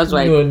one. That's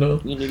why No.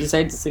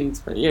 decided to say it.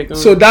 But yeah, go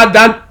So on.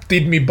 that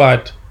did me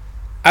bad.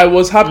 I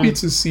was happy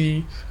to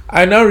see.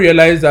 I now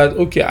realize that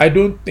okay, I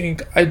don't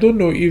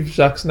know if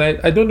Zack Snyder,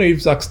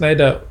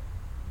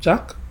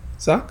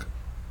 Zack,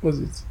 was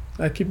it?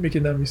 I keep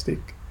making that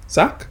mistake.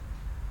 Zack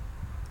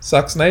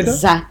Snyder.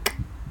 Zach.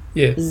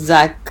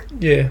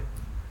 Yeah.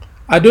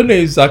 I don't know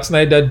if Zack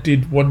Snyder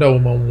did Wonder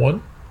Woman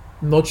 1.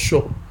 Not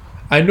sure.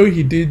 I know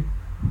he did.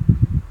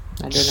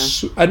 I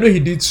don't know. I know he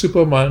did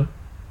Superman,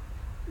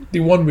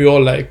 the one we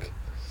all like.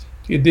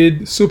 He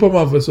did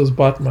Superman versus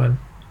Batman.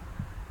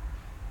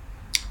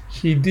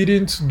 He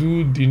didn't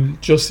do the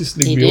Justice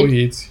League He we all did?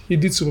 hate. He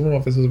did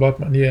Superman versus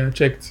Batman. Yeah, I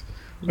checked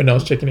when I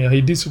was checking it.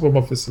 He did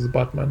Superman versus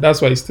Batman.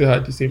 That's why he still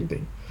had the same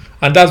thing.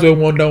 And that's when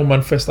Wonder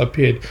Woman first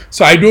appeared.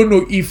 So I don't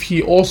know if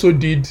he also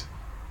did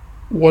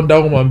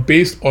Wonder Woman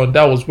based on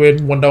that was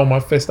when Wonder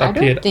Woman first I don't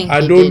appeared. think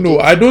I he don't did know.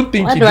 it. I don't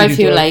think Why he do did I it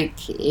feel all.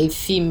 like a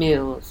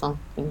female or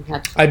something?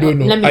 I don't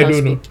know. Let me I not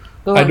don't know. speak.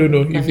 Go I on. don't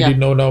know if he did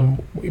now.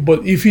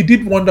 But if he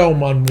did Wonder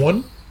Woman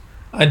 1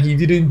 and he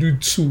didn't do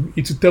 2,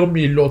 it would tell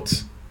me a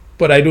lot.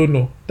 But I don't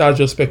know. That's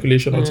just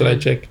speculation until I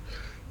check.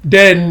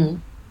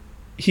 Then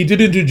he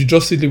didn't do the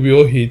Justice League we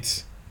all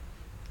hate.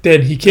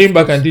 Then he came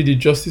back and did the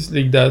Justice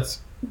League that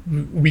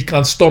we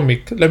can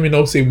stomach. Let me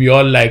not say we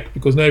all like,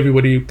 because not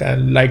everybody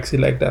can like it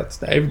like that.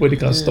 Everybody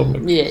can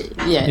stomach. Yeah,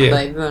 Yeah.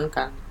 but everyone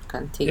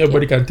can take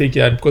Everybody it. can take it,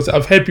 and because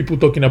I've heard people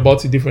talking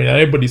about it differently,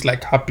 and everybody's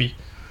like happy.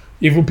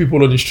 Even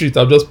people on the street,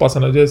 I've just passed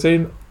and I'm just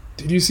saying,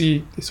 "Did you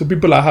see?" So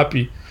people are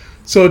happy.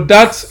 So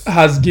that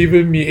has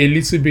given me a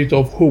little bit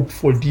of hope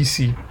for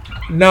DC.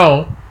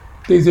 Now,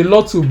 there's a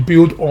lot to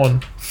build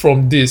on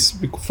from this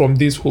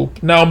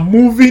hope. Now,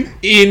 moving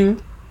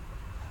in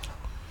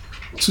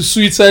to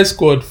Suicide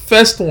Squad,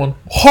 first one,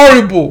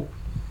 horrible.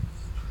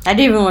 I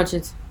didn't even watch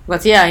it,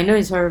 but yeah, I know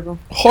it's horrible.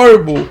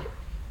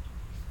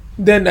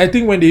 Then I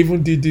think when they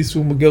even did this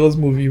girls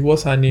movie,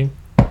 what's her name?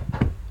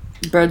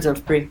 Birds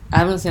of Prey. I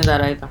haven't seen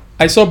that either.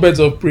 I saw Birds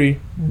of Prey,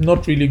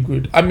 not really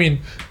good. I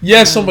mean,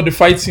 yes, some of the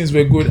fight scenes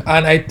were good,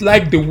 and I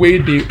like the way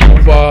they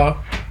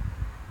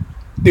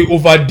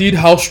overdid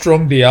how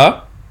strong they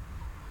are,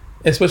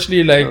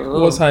 especially like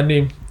what's her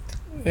name,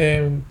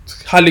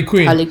 Harley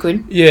Quinn. Harley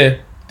Quinn. Yeah,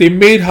 they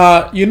made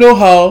her. You know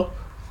how,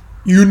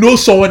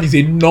 someone is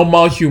a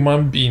normal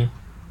human being.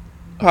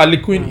 Harley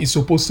Quinn is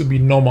supposed to be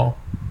normal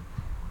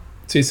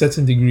to a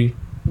certain degree,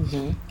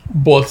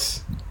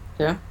 but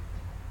Yeah.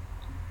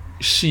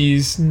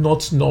 she's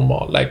not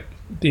normal. Like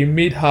they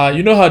made her.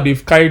 You know how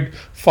they've carried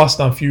Fast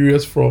and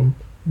Furious from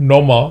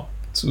normal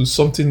to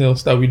something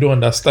else that we don't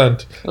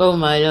understand. Oh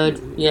my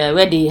lord. Yeah,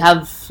 where they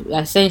have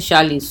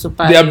essentially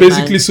super. They are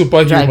basically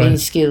superhuman. driving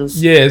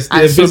skills. Yes,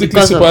 And they're so basically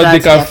because of super. that, They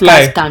can their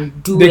fly. cars can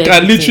do They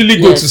can everything.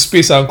 literally go to Yes.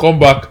 space and come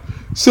back.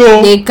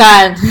 So They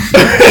can.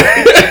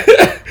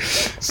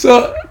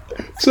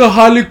 so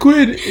Harley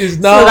Quinn is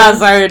So now that's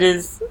how it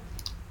is.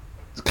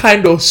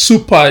 kind of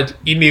supered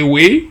in a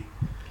way,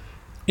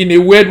 in a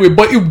weird way,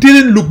 but it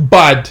didn't look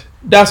bad.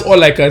 That's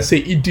all I can say.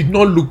 It did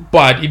not look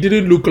bad. It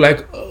didn't look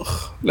like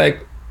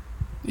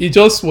it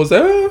just was.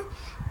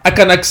 I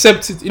can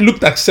accept it. It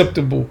looked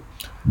acceptable.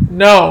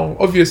 Now,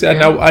 obviously,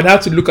 I'd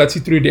have to look at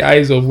it through the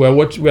eyes of we're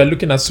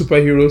looking at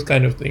superheroes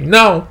kind of thing.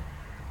 Now,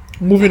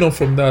 moving on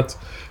from that,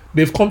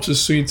 they've come to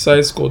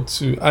Suicide Squad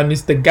 2, and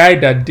it's the guy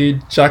that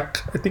did Jack.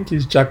 I think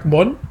he's Jack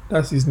Mon.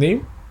 That's his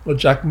name, or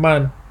Jack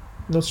Man.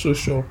 Not so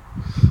sure.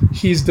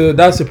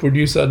 That's the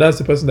producer. That's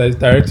the person that is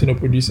directing or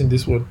producing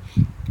this one.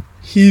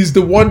 He's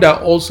the one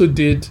that also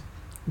did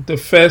the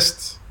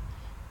first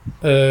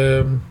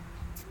Guardians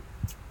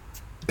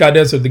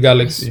of the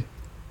Galaxy.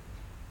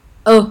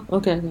 Oh,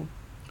 okay.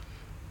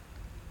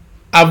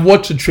 I've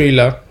watched the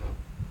trailer.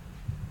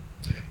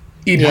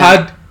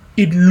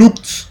 It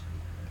looked,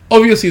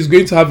 obviously it's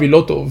going to have a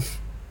lot of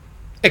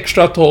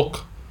extra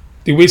talk.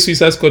 The way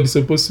Suicide Squad is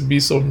supposed to be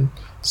some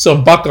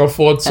back and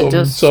forth, some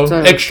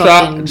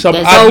extra, some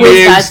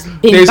ad-libs.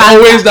 There's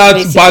always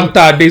that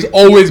banter. There's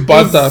always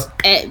banter.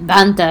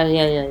 Banter,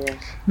 yeah.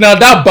 Now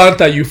that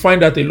banter, you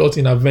find that a lot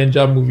in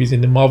Avenger movies,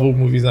 in the Marvel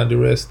movies and the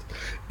rest.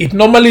 It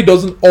normally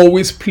doesn't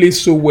always play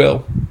so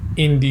well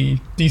in the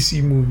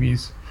DC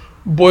movies.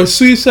 But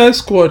Suicide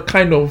Squad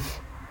kind of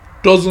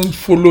doesn't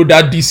follow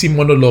that DC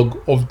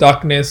monologue of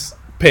darkness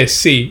per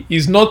se.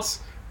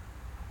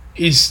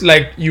 It's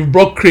like you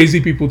brought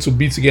crazy people to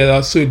be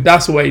together, so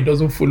that's why it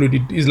doesn't follow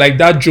it's like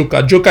that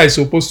Joker. Joker is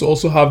supposed to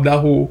also have that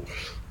whole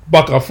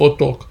back and forth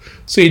talk.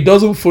 So it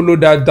doesn't follow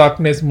that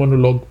darkness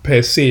monologue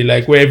per se,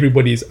 like where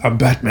everybody is I'm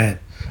Batman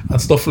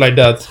and stuff like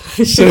that.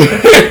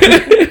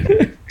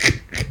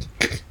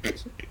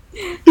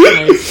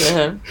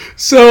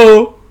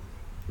 So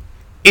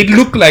it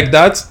looked like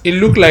that. It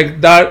looked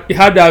like that. It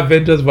had the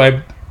Avengers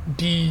vibe.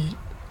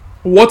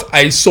 What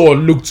I saw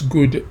looked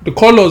good. The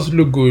colors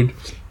look good.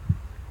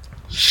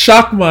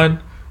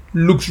 Sharkman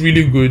looks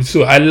really good.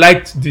 So I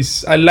liked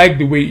this. I liked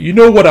the way, you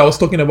know what I was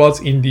talking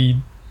about in the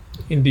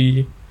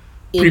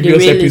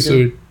previous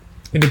episode.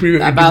 In the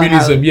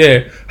realism,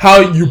 yeah.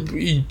 How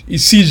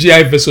it's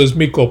CGI versus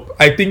makeup.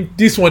 I think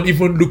this one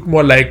even looked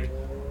more like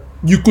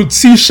you could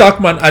see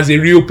Sharkman as a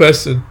real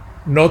person,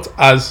 not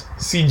as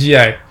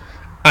CGI.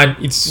 And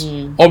it's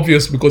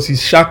obvious because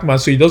he's Sharkman,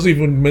 so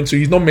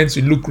he's not meant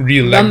to look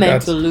real like that. Not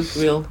meant to look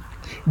real.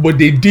 But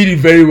they did it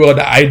very well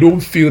that I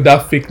don't feel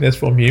that fakeness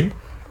from him.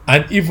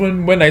 And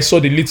even when I saw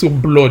the little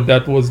blood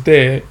that was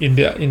there in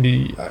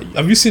the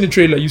have you seen the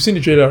trailer? You've seen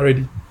the trailer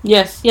already?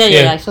 Yes,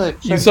 yeah, I saw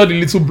it. You saw the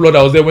little blood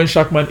that was there when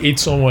Sharkman ate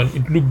someone.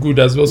 It looked good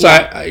as well. So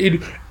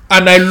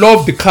I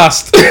love the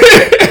cast.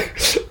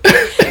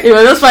 It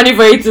was just funny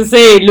for you to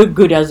say it looked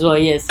good as well.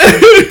 Yes.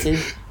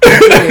 It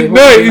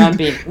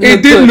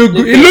did look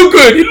good. It looked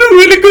good. It looked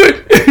really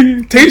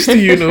good. Tasty,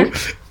 you know.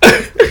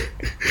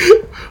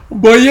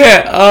 But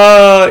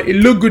yeah, it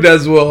looked good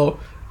as well.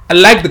 I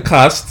like the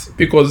cast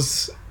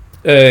because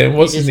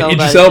what's his name?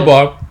 Idris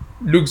Elba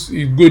looks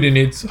good in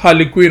it.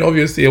 Harley Quinn,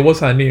 obviously. What's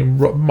her name?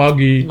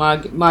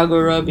 Margot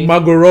Robbie.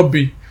 Margot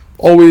Robbie,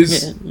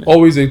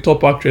 always a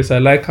top actress. I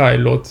like her a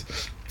lot.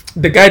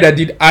 The guy that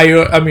did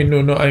Iron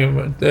Man,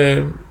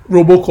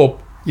 RoboCop.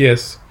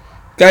 Yes,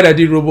 guy that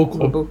did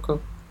RoboCop.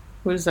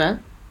 Who is that?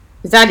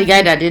 Is that the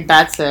guy that did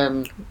that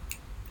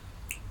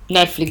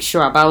Netflix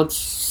show about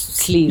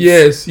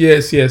sleeves?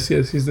 Yes.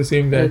 He's the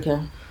same guy.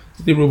 Okay.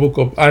 The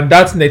RoboCop, and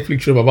that's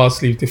Netflix show about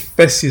sleeves. The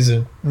first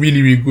season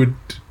really good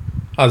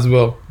as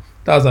well.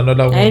 That was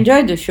another one. I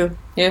enjoyed the show.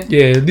 Yeah.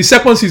 The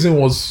second season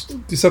was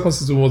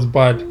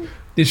bad.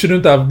 They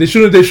should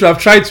have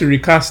tried to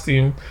recast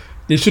him.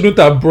 They shouldn't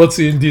have brought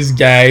in this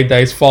guy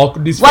that is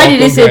Falcon. Why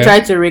did they say try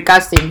to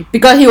recast him?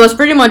 Because he was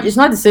pretty much. It's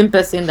not the same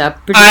person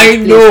that. I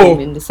know.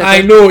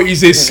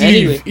 He's a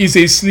sleeve. Anyway. He's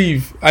a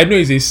sleeve. I know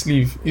he's a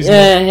sleeve.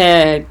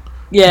 Yeah.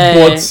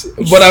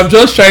 But I'm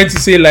just trying to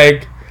say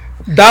like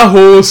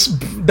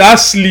that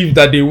sleeve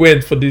that they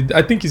went for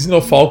I think it's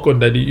not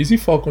Falcon is it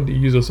Falcon they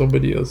use or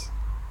somebody else?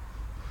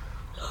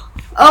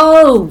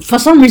 Oh, for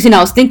some reason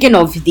I was thinking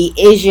of the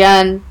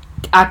Asian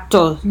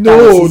actor.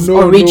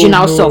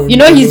 Original self.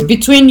 He's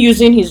between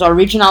using his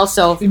original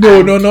self.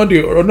 Not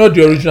the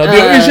original.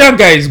 The Asian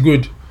guy is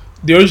good.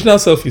 The original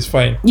self is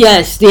fine.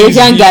 Yes, the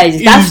Asian guy.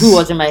 That's who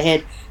was in my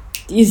head.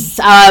 He's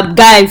a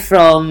guy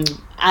from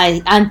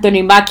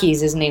Anthony Mackie is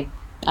his name.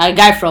 A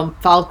guy from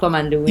Falcon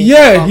and the Winter.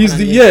 Yeah, he's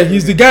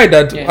the guy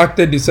that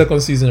acted the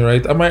second season,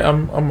 right? I'm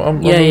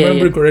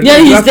remembering correctly.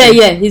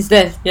 Yeah, he's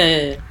there.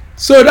 Yeah.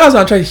 So that's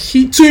what I'm trying.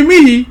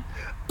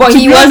 But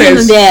he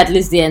wasn't there at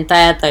least the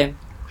entire time.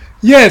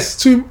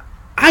 Yes,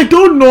 I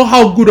don't know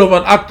how good of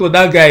an actor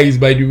that guy is,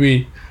 by the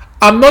way.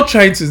 I'm not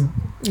trying to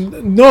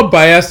not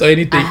biased or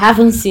anything. I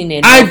haven't seen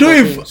it.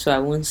 So I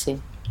won't say.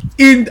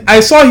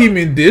 I saw him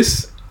in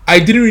this. I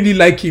didn't really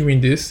like him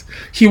in this.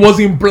 He was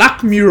in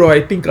Black Mirror,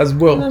 I think, as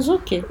well. That's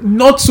okay.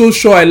 Not so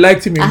sure I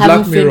liked him in Black Mirror. I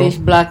haven't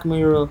finished Black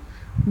Mirror.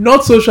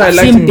 Not so sure I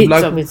liked him in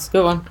Black Mirror.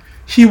 Go on.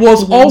 He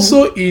was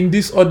also in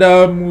this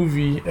other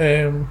movie.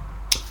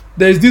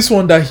 There's this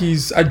one that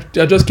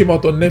I just came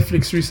out on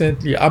Netflix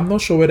recently. I'm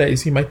not sure whether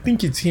it's him. I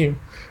think it's him.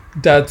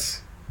 That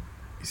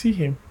is he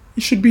him?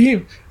 It should be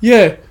him.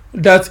 Yeah,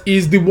 that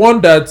is the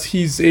one that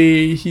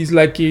he's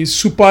like a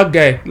super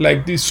guy,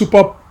 like the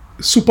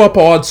super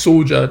powered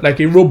soldier, like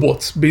a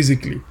robot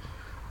basically.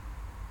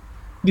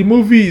 The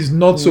movie is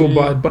not so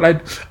bad, but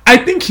I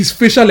think his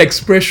facial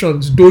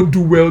expressions don't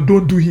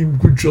do him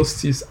good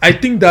justice. I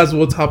think that's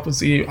what happens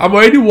to him. I'm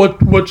already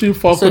watching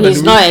Falcon. So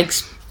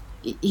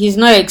he's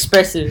not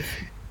expressive.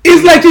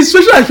 It's like his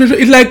facial expression.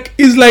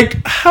 It's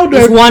like how do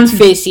it's one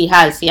face he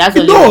has. He has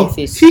only one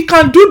face. He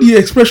can do the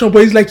expression,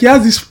 but it's like he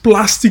has this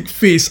plastic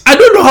face. I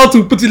don't know how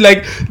to put it.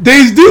 Like there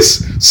is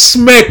this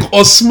smirk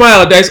or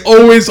smile that is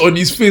always on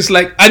his face.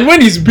 Like, and when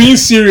he's being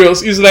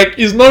serious, it's like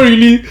it's not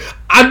really.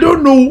 I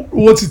don't know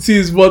what it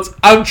is, but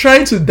I'm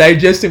trying to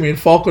digest him in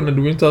Falcon and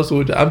the Winter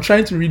Soldier. I'm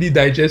trying to really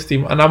digest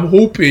him, and I'm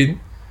hoping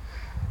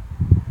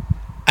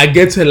I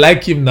get to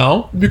like him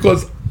now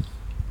because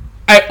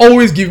I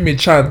always give him a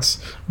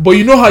chance. But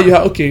you know how you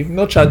have, okay,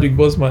 not Chadwick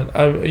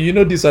Boseman. You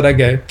know this other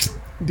guy,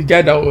 the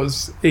guy that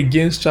was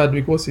against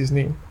Chadwick, what's his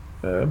name?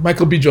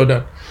 Michael B.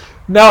 Jordan.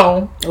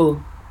 Now,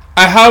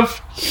 I have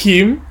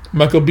him,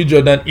 Michael B.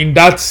 Jordan, in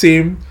that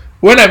same,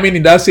 when I mean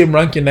in that same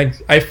ranking, like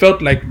I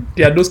felt like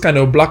there are those kind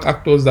of black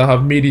actors that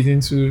have made it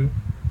into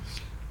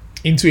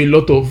a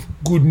lot of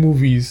good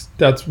movies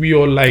that we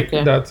all like,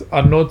 that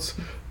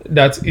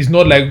is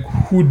not like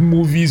hood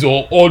movies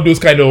or all those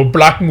kind of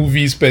black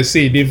movies per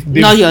se. They've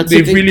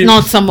really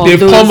not some of they've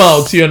those. Come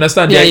out, you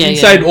understand? They're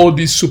inside all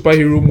these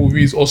superhero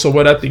movies or some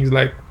other things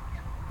like.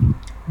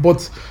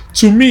 But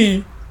to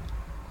me,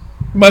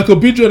 Michael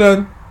B.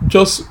 Jordan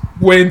just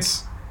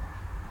went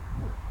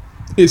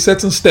a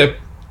certain step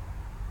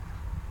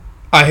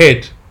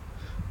ahead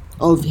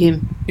of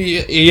him.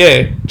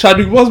 Yeah.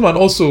 Chadwick Boseman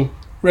also,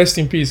 rest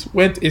in peace,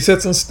 went a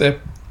certain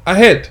step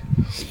ahead.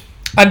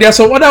 And there are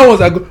some other ones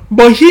that go,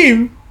 but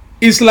him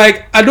is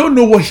like, I don't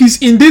know what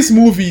he's in these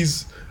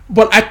movies,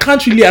 but I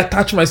can't really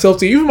attach myself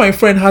to him. Even my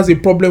friend has a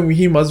problem with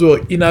him as well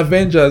in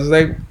Avengers,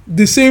 like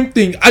the same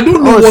thing. I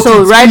don't know what it is.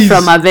 So right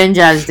from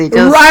Avengers, they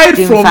just right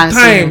from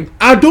time. Him.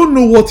 I don't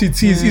know what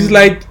it is. It's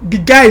like the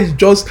guy is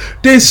just,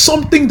 there's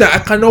something that I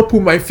cannot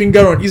put my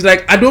finger on. It's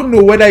like I don't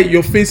know whether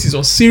your face is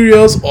on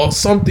serious or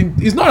something.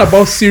 It's not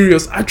about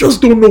serious. I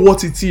just don't know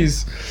what it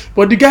is.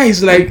 But the guy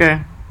is like,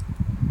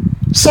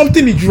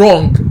 something is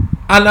wrong.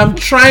 And I'm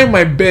trying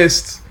my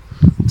best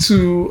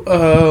to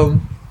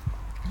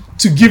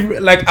give,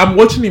 like, I'm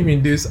watching him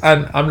in this,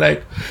 and I'm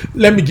like,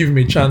 let me give him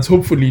a chance.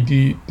 Hopefully,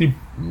 the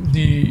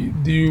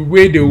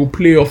way they will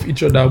play off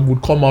each other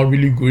would come out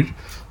really good.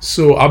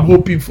 So I'm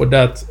hoping for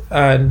that.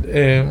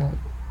 And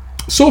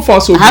so far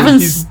so good. I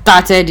haven't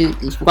started.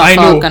 I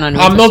know.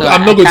 I'm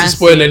not going to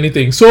spoil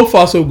anything. So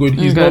far so good.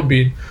 He's not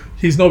been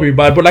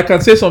bad. But I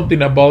can say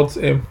something about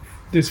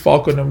this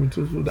Falcon and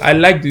Winter Soldier. I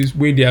like this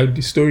way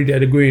the story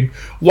they're going.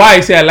 Why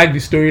I say I like the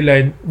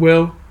storyline?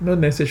 Well, not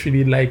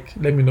necessarily like.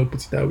 Let me not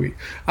put it that way.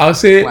 I'll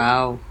say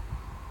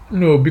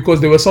no,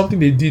 because there was something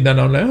they did and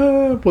I'm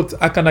like, but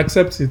I can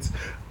accept it.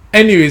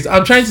 Anyways,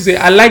 I'm trying to say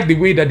I like the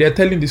way that they're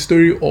telling the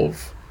story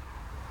of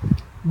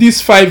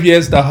these 5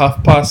 years that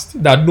have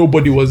passed that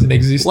nobody was in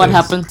existence. What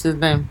happened to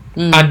them?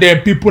 And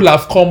then people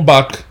have come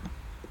back.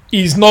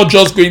 It's not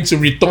just going to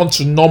return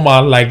to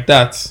normal like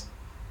that.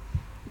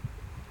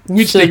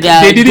 Which so they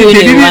didn't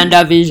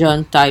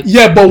WandaVision type.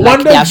 Yeah, but like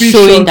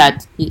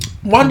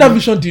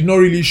WandaVision did not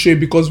really show it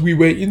because we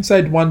were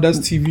inside Wanda's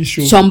TV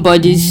show.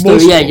 Somebody's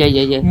story.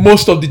 Yeah.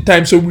 Most of the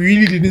time, so we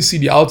really didn't see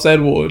the outside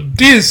world.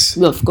 This,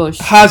 of course,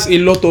 has a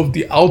lot of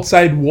the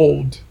outside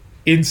world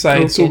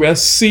inside. Okay. So we are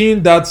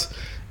seeing that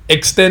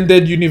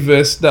extended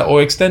universe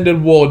or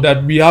extended world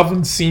that we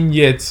haven't seen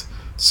yet.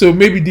 So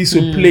maybe this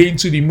will play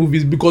into the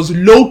movies because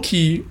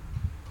Loki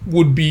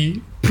would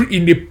be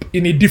in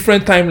a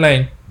different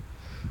timeline.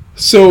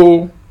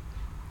 So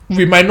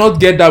we might not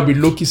get that with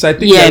Loki. So I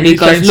think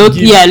because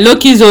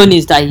Loki's own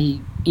is that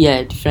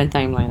different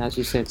timeline as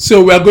you said.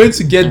 So we are going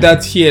to get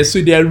that here.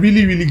 So they are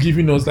really, really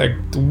giving us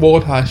like the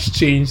world has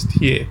changed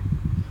here.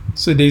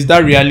 So there's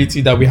that reality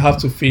that we have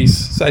to face.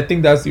 So I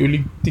think that's the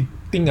only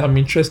thing I'm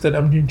interested.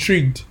 I'm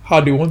intrigued how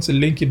they want to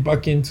link it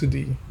back into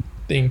the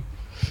thing.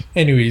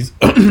 Anyways,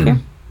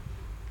 and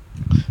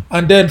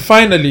then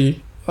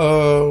finally,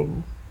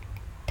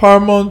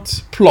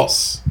 Paramount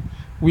Plus,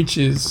 which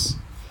has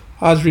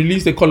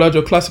released a collage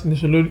of classic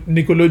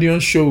Nickelodeon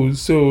shows.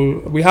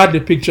 So we had the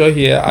picture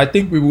here. I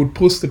think we would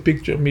post the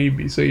picture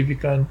maybe. So if you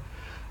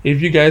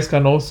guys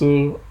can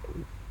also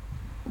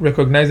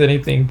recognize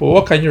anything. But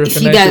what can you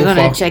recognize? If you guys want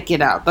to check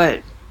it out,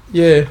 but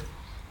yeah.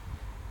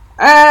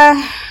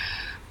 I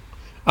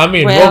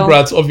mean,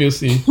 Rugrats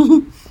obviously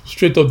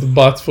straight off the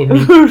bat for me.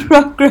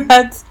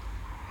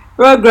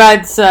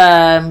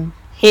 Rugrats.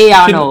 Hey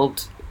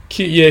Arnold.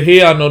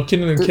 Hey Arnold.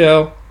 Kenan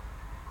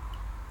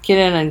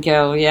and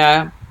Kel,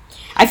 yeah.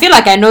 I feel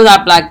like I know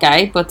that black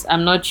guy, but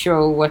I'm not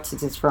sure what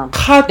it is from.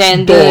 Cat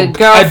Dog. The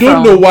girl I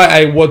don't know why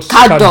I watched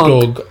Cat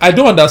Dog. I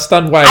don't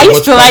understand why I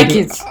used to like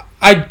it.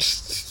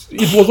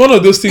 it was one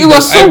of those things It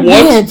was that I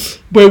so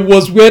watched, but it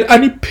was weird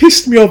and it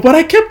pissed me off. But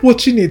I kept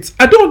watching it.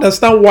 I don't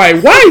understand why.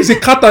 Why is a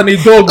cat and a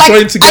dog Like,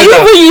 joined I together?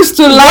 even used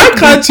to Why like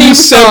can't the you theme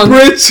song.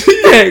 separate?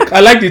 Yeah,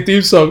 I like the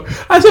theme song.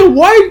 I said,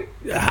 why?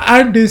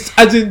 And this,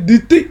 as in the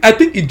thing, I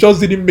think it just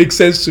didn't make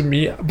sense to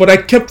me. But I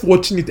kept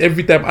watching it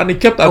every time, and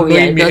it kept Oh, yeah,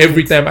 annoying it me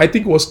every doesn't. time. I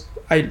think it was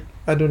I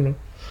don't know.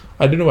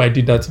 I don't know why I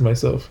did that to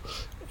myself.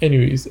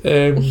 Anyways,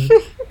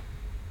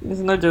 It's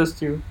not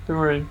just you. Don't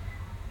worry.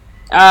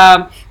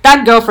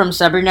 That girl from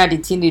Sabrina the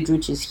Teenage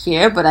Witch is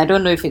here, but I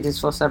don't know if it is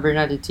for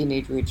Sabrina the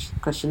Teenage Witch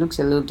because she looks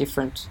a little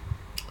different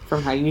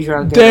from her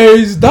usual girl. there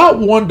is that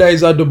one that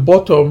is at the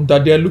bottom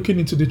that they are looking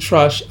into the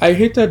trash. I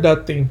hated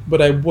that thing,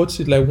 but I watched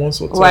it like once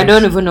or twice. Oh, I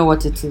don't even know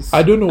what it is.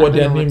 I don't know what don't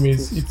their know name it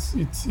is.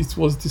 It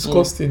was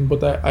disgusting,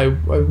 but I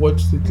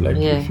watched it like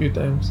Yeah. a few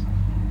times.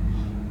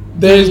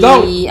 There is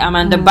that. The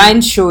Amanda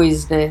Bynes show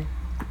is there.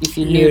 If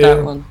you knew Yeah.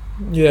 that one.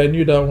 Yeah, I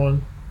knew that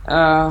one.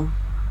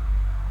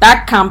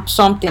 That camp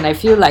something. I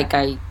feel like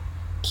I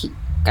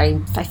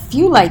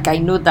feel like I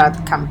know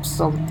that camp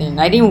something.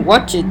 I didn't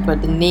watch it,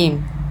 but the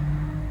name.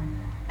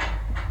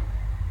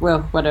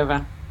 Well,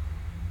 whatever.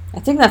 I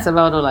think that's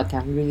about all I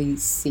can really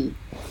see.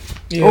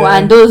 Yeah. Oh,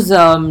 and those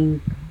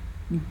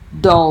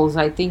dolls.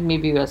 I think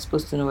maybe we are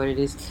supposed to know what it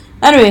is.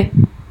 Anyway,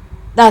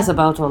 that's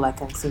about all I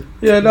can see.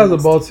 Yeah, that's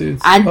about it.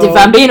 And if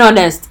I'm being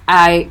honest,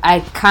 I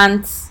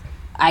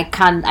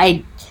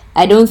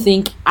don't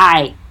think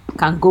I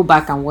can go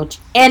back and watch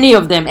any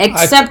of them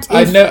except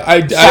if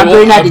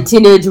Sabrina the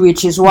Teenage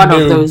Witch is one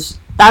of those.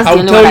 That's the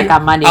only one I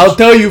can manage. I'll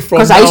tell you from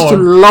now because I used to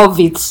on. love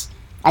it.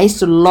 I used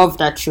to love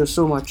that show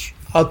so much.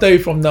 I'll tell you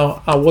from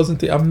now. I'm not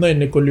a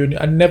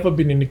Nickelodeon. I've never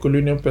been a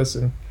Nickelodeon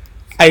person.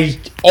 I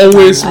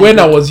always, when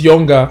I was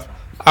younger,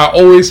 I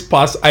always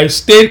passed. I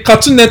stayed.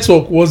 Cartoon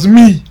Network was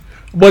me,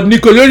 but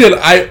Nickelodeon,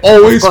 I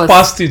always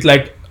passed it.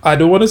 Like, I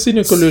don't want to see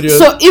Nickelodeon.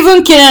 So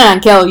even Kenan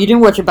and Kel, you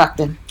didn't watch it back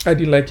then? I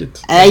didn't like it.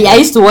 I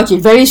used to watch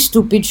it. Very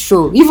stupid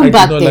show. Even I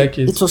back did not then, like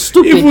it. it was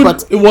stupid. Even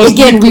But it was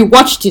again, we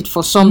watched it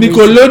for some reason.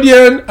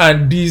 Nickelodeon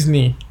and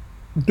Disney,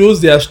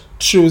 those their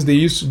shows they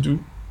used to do,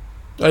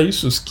 I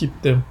used to skip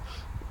them.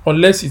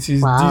 Unless it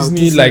is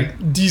Disney,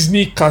 like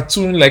Disney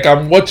cartoon, like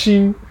I'm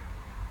watching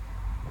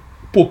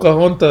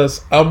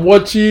Pocahontas, I'm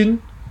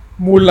watching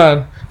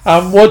Mulan,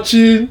 I'm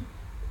watching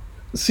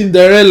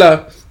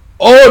Cinderella,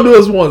 all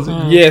those ones,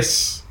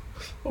 yes.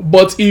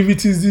 But if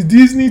it is the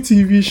Disney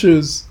TV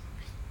shows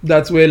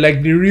that were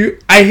like the real,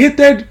 I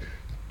hated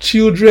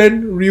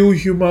children, real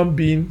human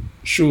being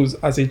shows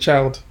as a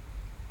child.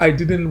 I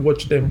didn't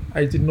watch them.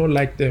 I did not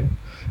like them.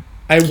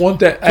 I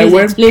went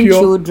explain pure.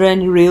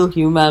 Children, real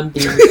human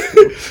beings.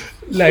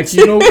 Like,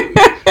 you know,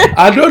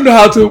 I don't know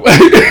how to.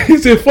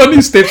 It's a funny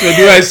statement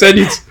the way I said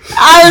it.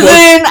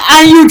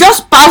 And you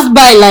just passed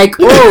by like,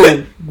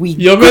 oh,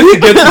 you're meant to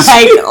get to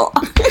like, oh.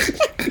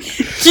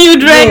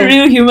 Children, No,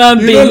 real human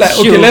beings. You know, like,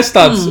 okay, show. let's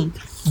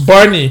start.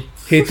 Barney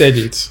hated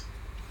it.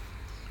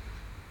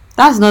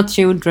 That's not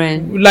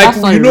children. Like, That's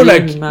not you know, real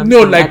like, human no,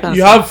 being. like,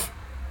 you have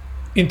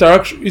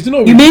interaction. Is it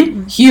not? You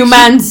mean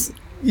humans?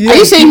 Yeah. Are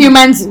you saying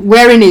humans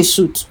wearing a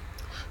suit?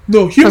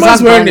 No, humans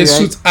that's wearing Barney, a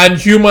suit and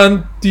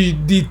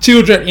the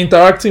children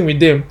interacting with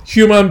them,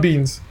 human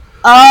beings.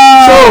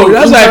 Oh, So,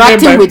 that's what I meant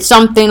interacting by- with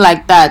something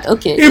like that.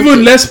 Okay.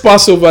 Even let's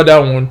pass over that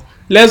one.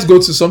 Let's go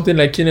to something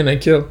like Kenan and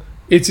Kel.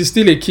 It is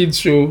still a kids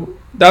show.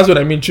 That's what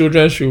I mean,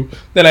 children's show.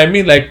 Then I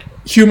mean like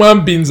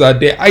human beings are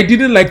there. I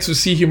didn't like to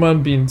see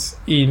human beings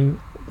in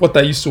what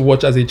I used to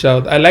watch as a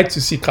child. I like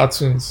to see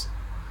cartoons.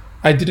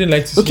 I didn't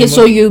like to see Okay,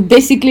 so you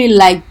basically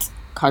liked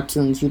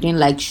cartoons. You didn't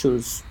like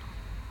shows.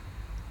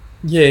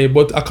 yeah,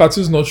 but a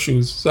cartoon's not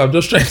shows. So I'm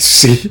just trying to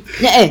say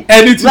Yeah,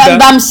 anything but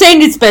that, I'm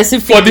saying it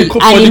specifically. for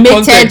the Animated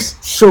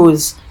context.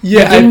 shows.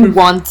 Yeah, you didn't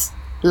want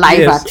live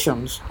Yes.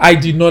 actions. I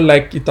did not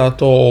like it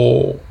at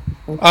all.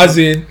 As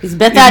in, It's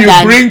better if you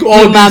than bring all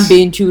human these-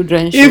 being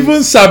children shows.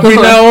 even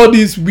Sabrina, all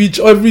these witch,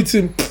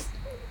 everything.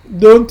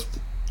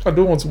 I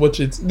don't want to watch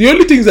it. The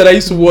only things that I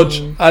used to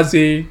watch as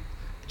a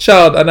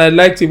child and I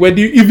liked it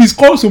if it's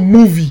called a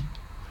movie.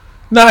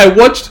 Now I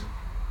watched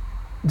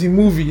the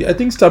movie. I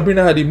think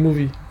Sabrina had a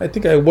movie. I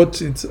think I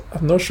watched it.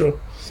 I'm not sure.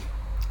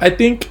 I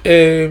think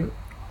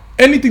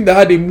anything that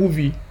had a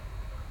movie,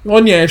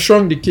 Honey, I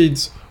Shrunk the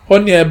Kids,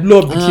 Honey, I Blew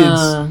Up the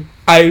Kids,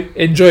 I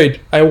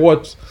enjoyed. I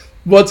watched.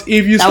 But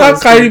if you That start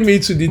was carrying good. me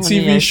to the Honey,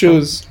 I TV Shrunk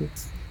shows the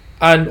Kids.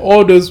 and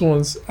all those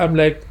ones, I'm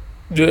like,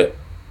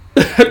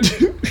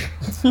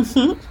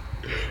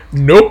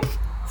 nope.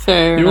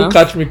 Fair You won't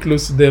enough. catch me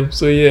close to them.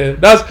 So yeah,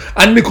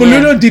 and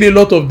Nickelodeon did a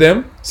lot of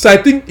them. So I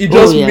think it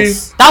just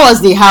yes. That was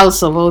the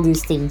house of all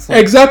these things. made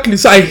exactly.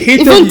 So I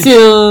hated Even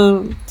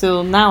it.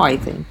 till now, I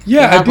think. Yeah,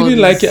 They I have all didn't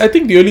like these it. I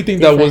think the only thing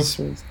that different was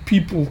shows.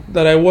 people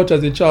that I watched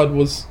as a child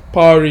was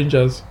Power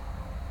Rangers.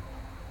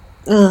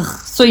 Ugh.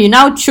 So you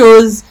now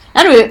chose.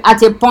 Anyway, at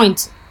a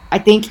point, I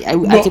think at a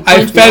point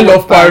I we fell all off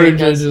watched Power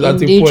Rangers at a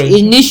Indeed, point.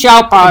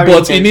 Initial Power But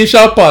Rangers.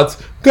 initial part,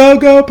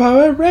 go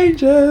Power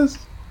Rangers.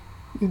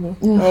 You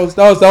know, that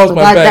was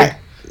my vibe.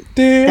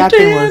 that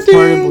thing was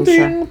horrible,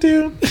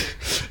 sha.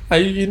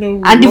 And you know,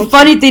 And the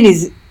funny thing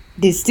is,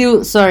 they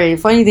still. Sorry,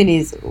 funny thing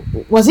is,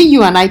 was it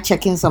you and I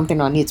checking something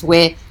on it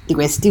where they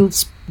were still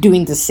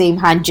doing the same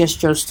hand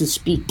gestures to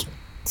speak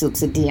till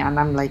today? And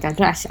I'm like,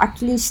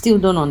 actually still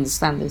don't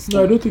understand this.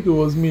 No, I don't think it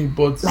was me,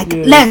 but like,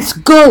 let's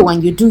go,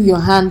 and you do your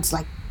hands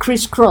like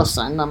crisscross,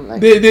 and I'm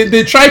like,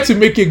 they tried to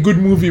make a good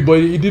movie, but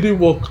it didn't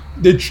work.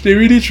 They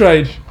really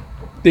tried.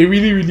 They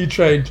really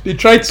tried. They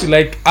tried to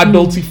like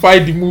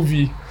adultify the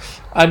movie,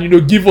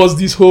 and give us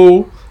this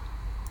whole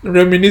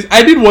reminisce.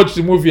 I did watch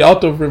the movie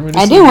out of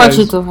reminiscence. I didn't watch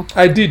it over.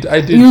 I did.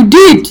 You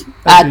did?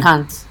 I did.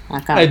 can't.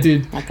 I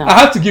did. I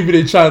had to give it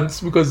a chance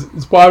because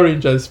it's Power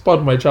Rangers, part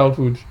of my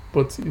childhood,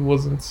 but it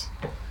wasn't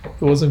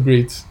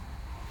great.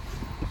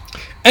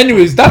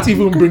 Anyways, that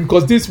even brings,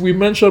 because we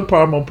mentioned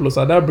Paramount Plus,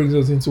 and that brings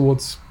us into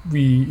what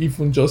we've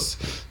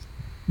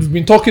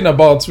been talking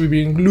about. We've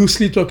been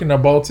loosely talking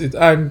about it,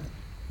 and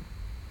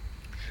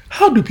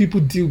how do people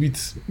deal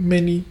with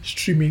many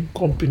streaming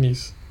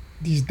companies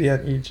this day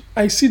and age?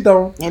 I sit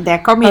down, and they're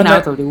coming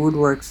out of the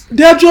woodworks.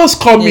 They're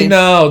just coming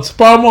out.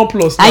 Paramount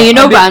Plus, now,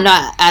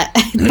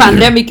 and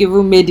pandemic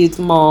even made it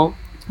more.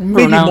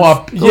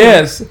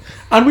 Yes,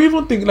 and we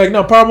even think like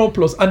now Paramount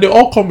Plus, and they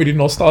all come with a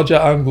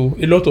nostalgia angle.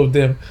 A lot of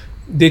them.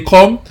 They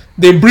come,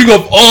 they bring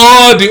up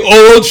all the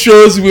old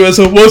shows we were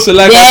supposed to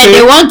like. Yeah,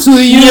 they want to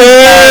use.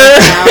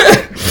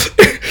 Yeah.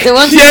 They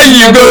want to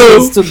use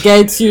memories to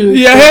get you.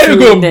 Yeah, here you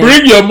go.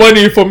 Bring your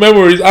money for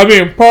memories. I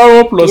mean,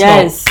 Paramount Plus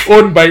now,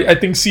 owned by I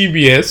think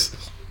CBS,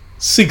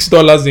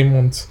 $6 a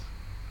month.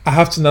 I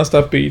have to now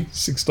start paying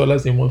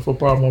 $6 a month for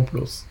Paramount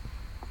Plus.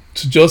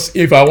 To just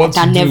if I want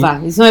to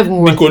never. It's not even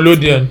worth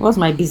Nickelodeon. What's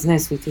my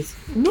business with it?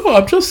 No,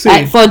 I'm just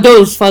saying. For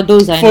those.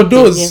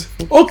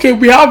 Okay,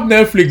 we have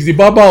Netflix, the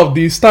baba of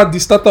the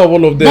starter of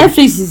all of them.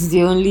 Netflix is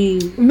the only.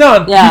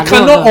 No, you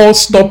cannot all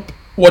stop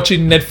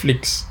watching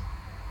Netflix.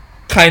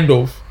 Kind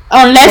of.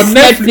 Unless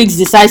Netflix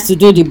decides to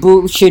do the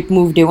bullshit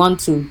move they want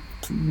to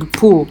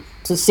pull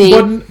to say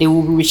they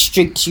will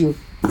restrict you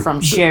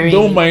from sharing.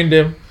 Don't mind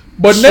them.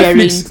 But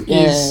Netflix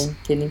is.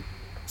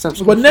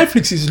 But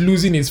Netflix is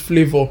losing its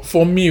flavor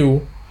for me.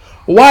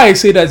 Why I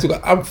say that is because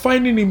I'm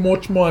finding it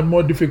much more and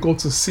more difficult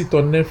to sit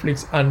on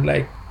Netflix and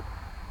like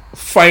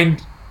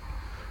find.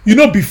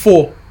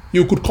 Before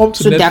you could come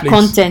to Netflix. So their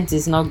content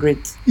is not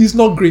great. It's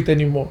not great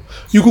anymore.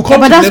 You could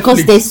come to Netflix. But that's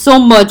because there's so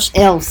much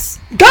else.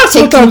 That's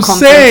what I'm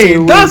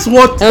saying. That's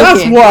what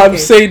I'm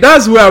saying.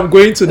 That's where I'm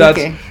going to that.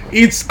 Okay.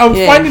 I'm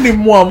finding it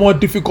more and more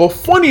difficult.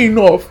 Funny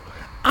enough,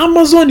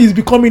 Amazon is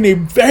becoming a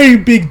very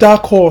big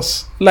dark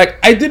horse. Like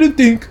I didn't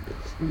think.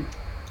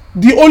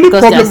 The only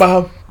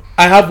problem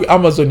I have with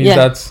Amazon is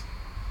that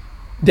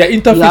their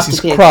interface is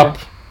crap.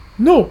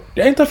 No,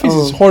 their interface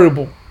is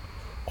horrible.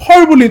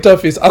 Horrible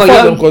interface as far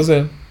as I'm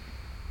concerned.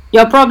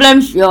 Your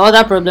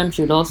other problem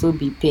should also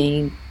be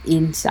paying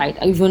inside,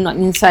 even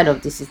inside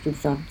of the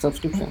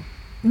subscription.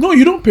 No,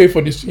 you don't pay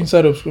for this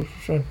inside of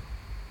subscription.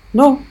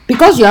 No,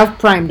 because you have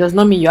Prime does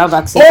not mean you have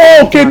access.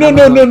 Oh, okay,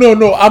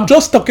 no. I'm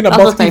just talking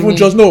about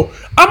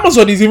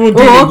Amazon is even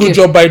doing a good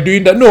job by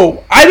doing that.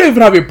 No, I don't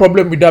even have a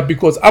problem with that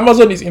because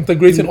Amazon is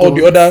integrating all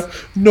the other.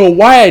 No,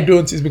 why I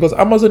don't is because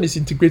Amazon is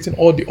integrating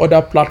all the other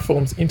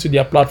platforms into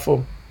their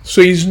platform.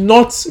 So it's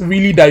not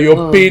really that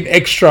you're paying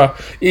extra.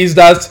 It's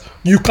that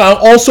you can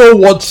also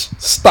watch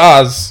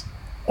Stars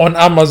on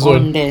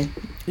Amazon.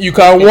 You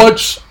can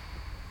watch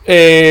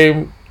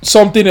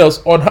something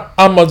else on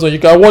Amazon. You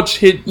can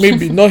watch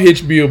maybe not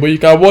HBO, but you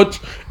can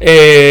watch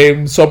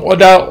some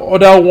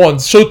other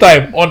ones.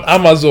 Showtime on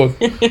Amazon.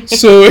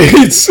 So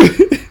it's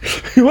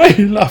why are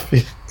you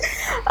laughing?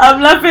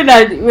 I'm laughing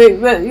at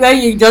when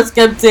you just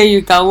kept saying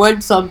you can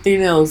watch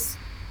something else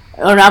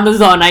on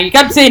Amazon, and you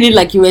kept saying it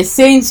like you were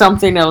saying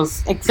something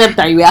else, except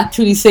that you were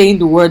actually saying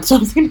the word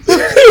something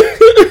else.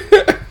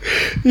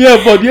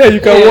 You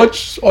can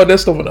watch other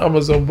stuff on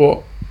Amazon,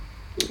 but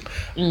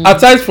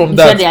aside from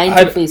that, their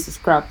interface is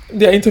crap.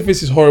 Their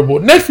interface is horrible.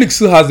 Netflix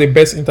still has the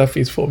best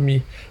interface for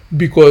me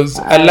because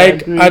I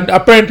like agree. And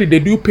apparently they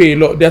do pay a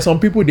lot. There are some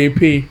people they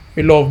pay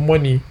a lot of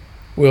money.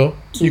 Well,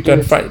 you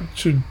can find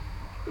to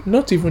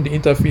not even the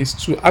interface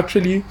to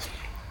actually.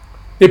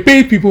 They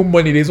pay people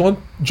money. There's one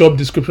job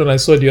description I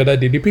saw the other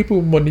day. They pay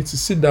people money to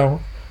sit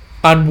down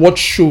and watch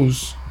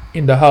shows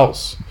in the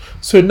house.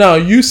 So now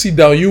you sit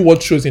down, you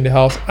watch shows in the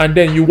house, and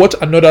then you watch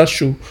another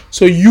show.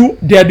 So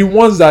they are the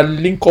ones that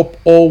link up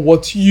all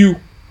what you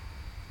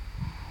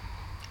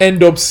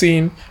end up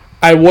saying.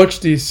 I watch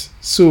this,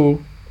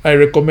 so I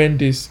recommend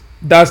this.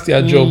 That's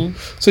their job.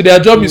 So their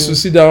job is to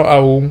sit down at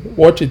home,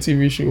 watch a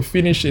TV show,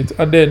 finish it,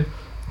 and then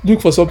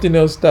look for something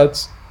else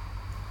that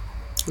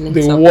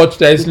they watch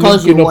that is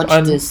linking up.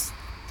 And this.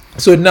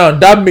 So now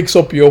that makes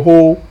up your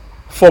whole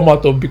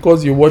format of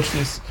because you watch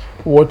this.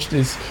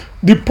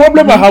 The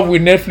problem I have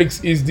with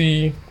Netflix is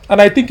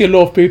and I think a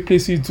lot of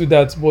places do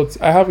that, but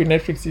I have with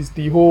Netflix is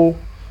the whole,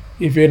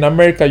 if you're in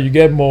America, you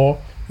get more.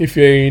 If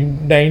you're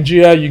in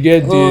Nigeria, you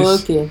get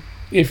this. Okay.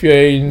 If you're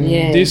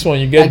in this one,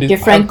 you get this.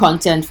 Different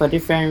content for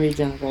different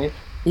regions, right?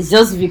 It's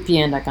just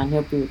VPN that can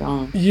help you with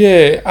that.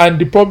 Yeah, and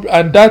the problem,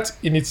 and that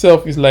in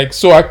itself is like,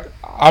 so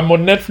I'm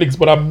on Netflix,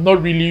 but I'm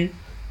not really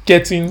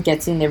getting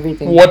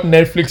everything. what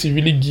Netflix is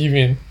really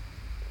giving.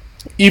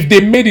 If they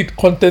made it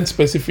content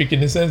specific in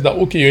the sense that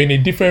okay, you're in a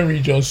different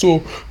region,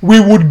 so we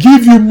would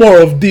give you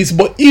more of this.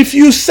 But if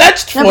you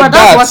searched Yeah, for but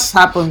that, that's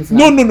what happens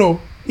now. no.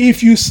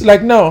 If you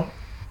like now,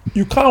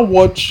 you can't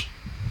watch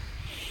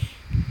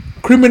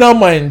Criminal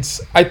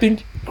Minds. I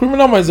think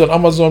Criminal Minds on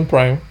Amazon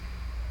Prime.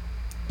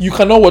 You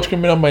cannot watch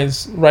Criminal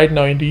Minds right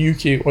now in the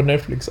UK on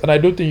Netflix, and I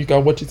don't think you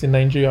can watch it in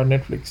Nigeria on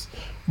Netflix.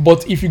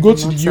 But if you go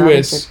to the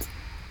US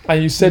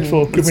and you search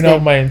for Criminal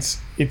Minds,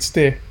 it's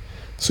there.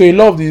 So a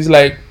lot of these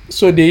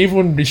so they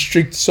even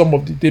restrict some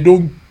of they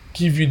don't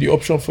give you the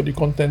option for the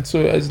content. So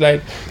it's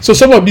like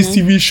some of these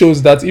TV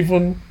shows that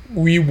even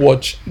we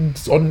watch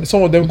on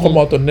some of them come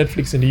out on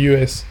Netflix in the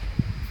US,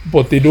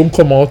 but they don't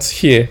come out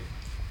here.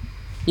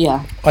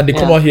 Yeah. And they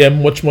come out here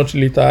much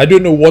later. I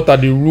don't know what are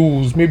the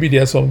rules. Maybe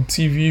there are some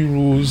TV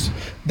rules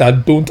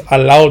that don't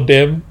allow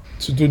them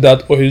to do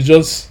that, or it's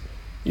just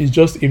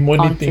a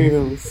money thing.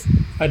 Rules.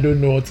 I don't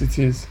know what it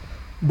is.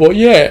 But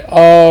yeah,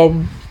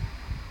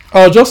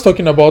 I was just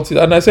talking about it,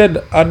 and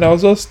I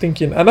was just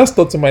thinking, and I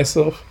thought to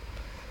myself,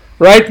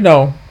 right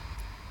now,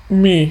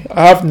 I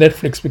have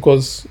Netflix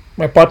because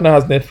my partner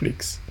has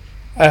Netflix.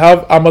 I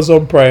have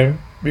Amazon Prime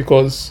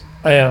because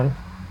I am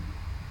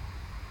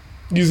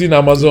using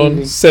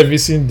Amazon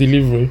servicing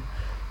delivery,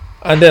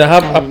 and then I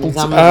have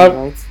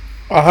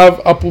I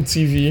have Apple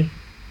TV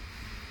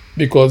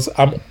because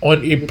I'm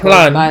on a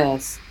plan.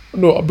 Bias.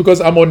 No,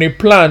 because I'm on a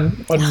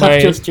plan on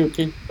my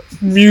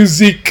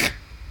music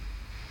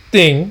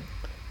thing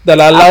that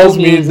allows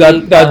me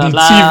that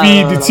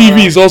the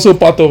TV is also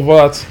part of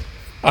that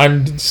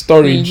and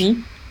storage.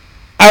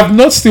 I've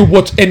not still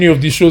watched any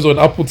of the shows on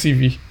Apple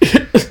TV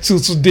till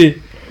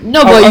today.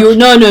 No, but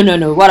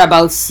no. What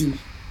about C?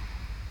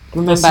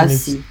 Remember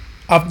C?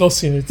 I've not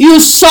seen it. You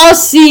saw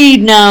C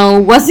now.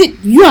 Was it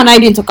you and I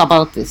didn't talk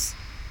about this?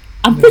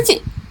 I'm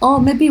pretty. Oh,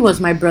 maybe it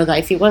was my brother.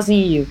 If it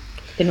wasn't you,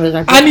 then it was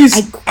my brother. And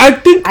I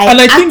think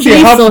they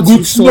have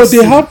good. No,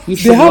 they have.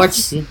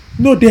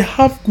 They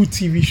have good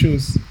TV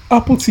shows.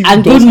 Apple TV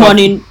and Good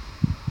Morning.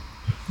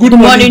 Good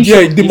Morning.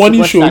 Yeah, the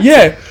morning show.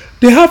 Yeah,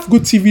 they have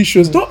good TV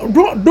shows.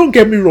 Don't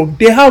get me wrong.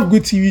 They have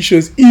good TV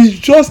shows. It's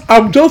just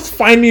I'm just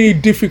finding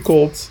it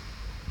difficult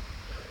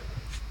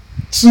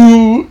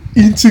to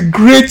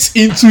integrate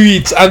into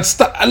it and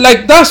start.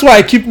 Like that's why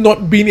I keep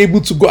not being able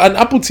to go. And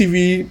Apple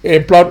TV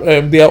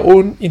their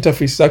own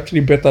interface is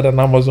actually better than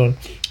Amazon.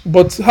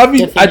 But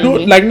I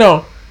don't like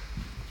now.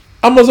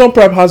 Amazon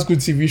Prime has good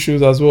TV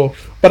shows as well,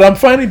 but I'm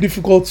finding it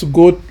difficult to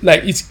go.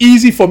 Like it's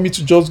easy for me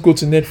to just go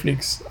to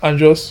Netflix and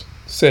just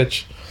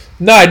search.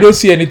 Now I don't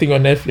see anything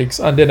on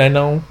Netflix, and then I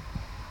now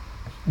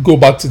go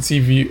back to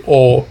TV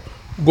or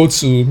go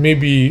to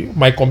maybe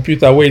my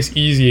computer where it's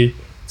easy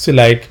to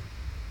like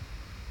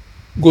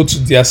go to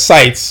their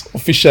sites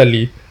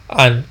officially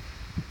and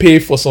pay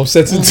for some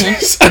certain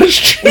things and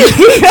stream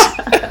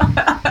it.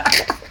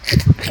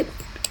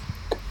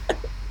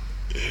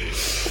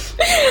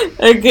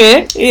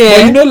 Okay, yeah.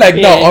 But you know,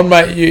 now on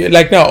my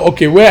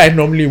okay, where I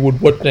normally would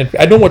watch Netflix,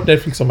 I don't watch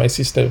Netflix on my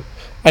system.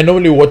 I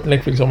normally watch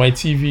Netflix on my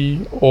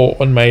TV or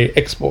on my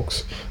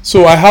Xbox.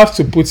 So I have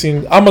to put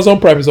in Amazon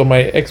Prime is on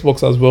my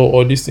Xbox as well,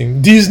 or this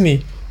thing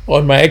Disney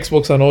on my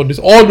Xbox and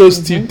all those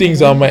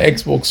things are on my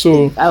Xbox.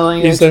 So on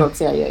your Xbox,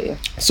 yeah.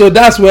 So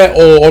that's where,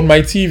 or on my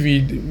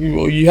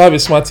TV, you have a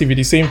smart TV,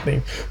 the same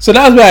thing. So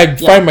that's where I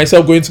find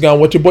myself going to go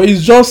and watch it. But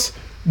it's just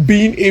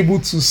being able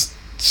to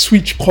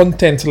switch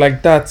content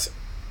like that.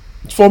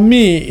 For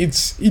me,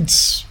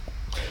 it's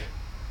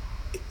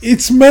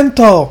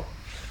mental.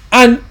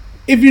 And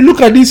if you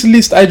look at this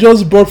list I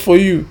just brought for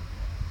you,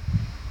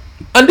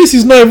 and this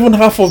is not even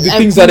half of the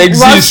things that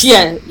exist.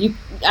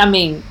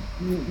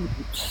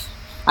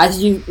 I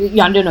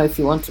don't know if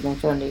you want to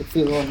mention it. If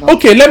you want.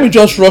 Okay, let me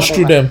just rush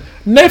through them.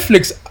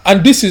 Netflix,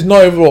 and this is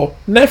not even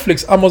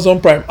Netflix,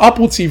 Amazon Prime,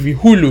 Apple TV,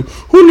 Hulu.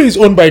 Hulu is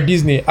owned by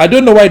Disney. I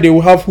don't know why they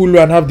will have Hulu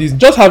and have Disney.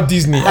 Just have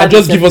Disney and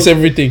just give us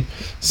everything.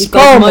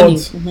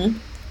 Paramount,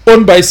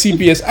 owned by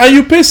CBS, and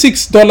you pay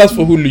 $6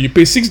 for Hulu. You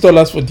pay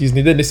 $6 for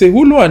Disney. Then they say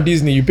Hulu and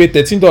Disney, you pay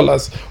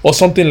 $13 or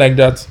something like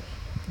that.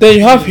 Then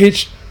you have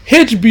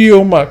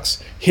HBO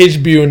Max,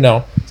 HBO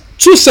Now,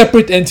 two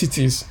separate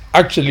entities.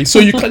 Actually, so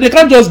they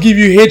can't just give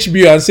you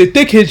HBO and say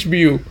take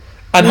HBO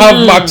and have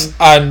Max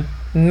and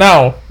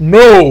Now.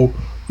 No,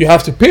 you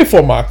have to pay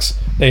for Max,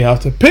 then you have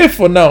to pay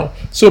for Now.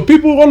 So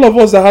all of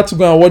us that had to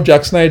go and watch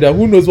Zack Snyder,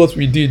 who knows what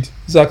we did?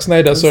 Zack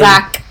Snyder, sorry.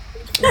 Zack.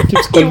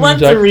 You want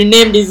to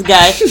rename this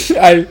guy?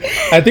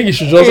 I think I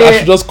should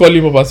just call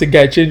him up and say,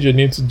 guy, change your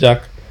name to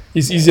Jack.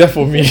 It's easier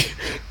for me.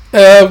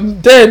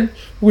 Then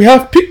we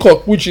have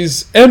Peacock, which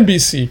is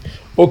NBC.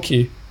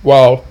 Okay,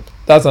 wow.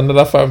 That's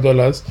another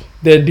 $5.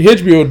 Then the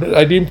HBO,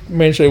 I didn't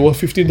mention, it was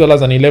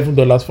 $15 and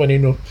 $11, funny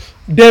enough.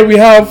 Then we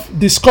have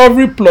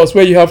Discovery Plus,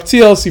 where you have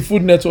TLC,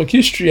 Food Network,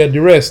 History, and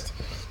the rest.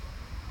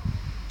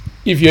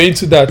 If you're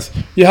into that,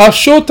 you have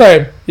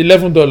Showtime,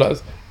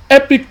 $11.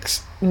 Epic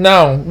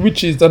Now,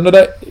 which is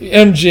another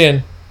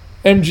MGM.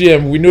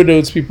 We know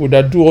those people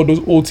that do all those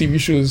old TV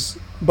shows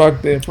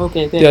back then.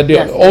 Okay, they are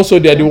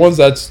the ones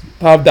that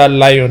have that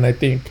lion, I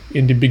think,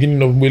 in the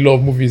beginning of a lot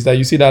of movies that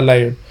you see that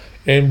lion.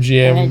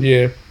 MGM, Right.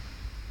 yeah.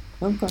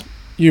 Okay.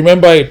 You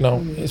remember it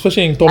now,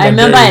 especially in Tom I and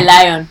remember Jerry. a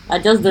lion. I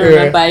just don't Yeah.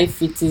 remember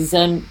if it is.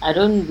 I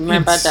don't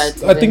remember It's- that.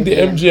 It's I think the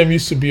MGM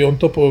used to be on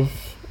top of.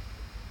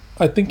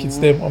 I think it's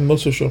them. I'm not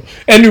so sure.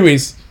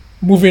 Anyways,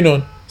 moving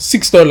on.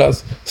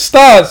 $6.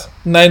 Stars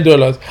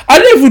 $9. I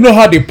don't even know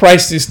how they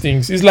price these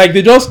things. It's like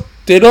they just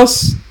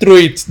throw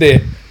it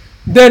there.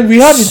 Then we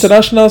have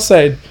international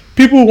side.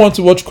 People who want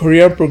to watch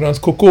Korean programs,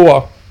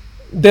 Kokowa.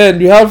 Then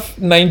we have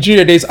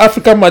Nigeria. There's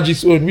African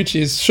Magic's own, which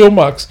is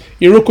Showmax,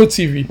 Iroko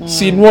TV,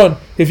 Scene One.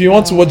 If you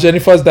want to watch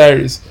Jennifer's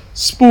Diaries,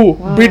 Spoo,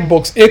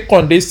 BritBox,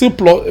 Akon. There's still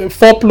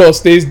 4 plus.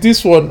 There's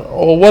this one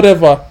or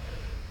whatever.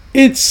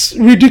 It's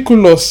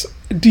ridiculous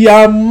the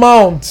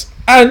amount.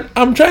 And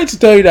I'm trying to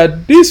tell you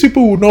that these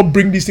people will not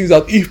bring these things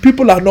out if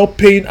people are not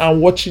paying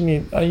and watching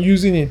it and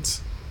using it.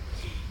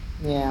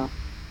 Yeah.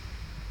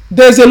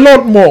 There's a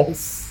lot more.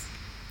 It's,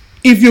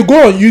 If you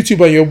go on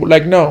YouTube and you're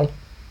like now,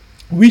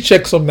 we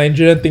check some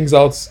Nigerian things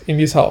out in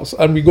this house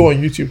and we go on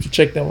YouTube to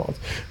check them out.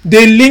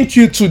 They link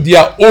you to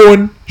their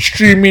own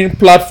streaming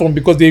platform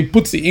because they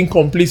put the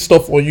incomplete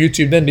stuff on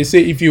YouTube. Then they say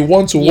if you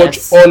want to watch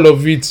Yes. all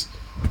of it,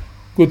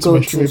 go to go my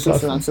to streaming so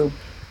platform. and so.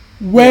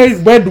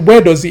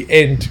 Where does it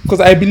end?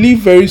 Because I believe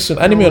very soon,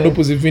 Anime on Nowhere.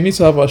 Opposite, we need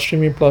to have our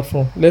streaming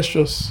platform. Let's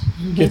just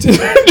get it.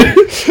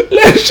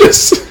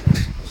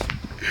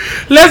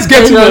 let's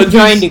get it. Just on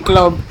join this. the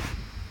club.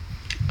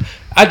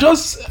 I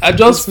just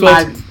It's felt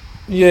mad.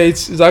 yeah,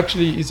 it's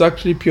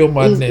actually pure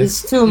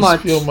madness. It's too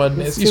much. Pure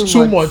madness. It's It's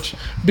too too much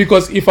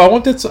because if I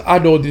wanted to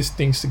add all these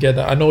things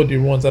together and all the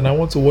ones and I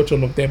want to watch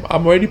all of them,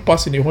 I'm already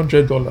passing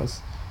 $100,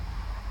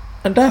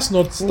 and that's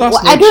not. Well,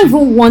 not I don't cheap.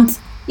 even want,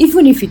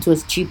 even if it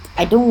was cheap,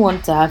 I don't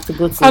want to have to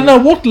go to And now,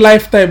 what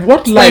lifetime?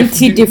 What life?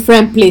 20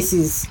 different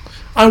places.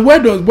 And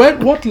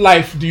what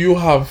life do you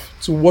have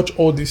to watch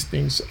all these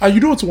things? And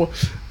you don't want.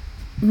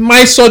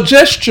 My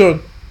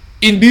suggestion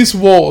in this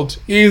world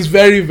is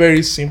very,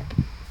 very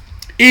simple.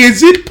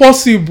 Is it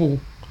possible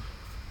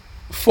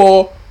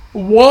for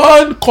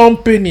one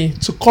company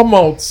to come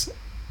out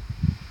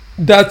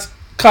that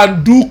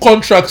can do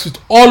contracts with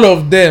all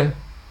of them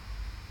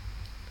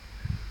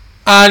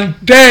and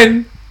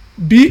then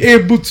be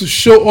able to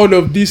show all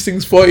of these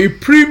things for a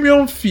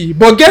premium fee?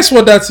 But guess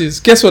what that is?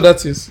 Guess what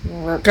that is?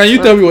 Can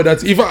you tell me what that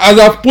is? If as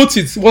I've put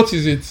it, what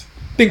is it?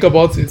 Think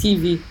about it.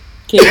 TV,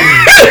 cable.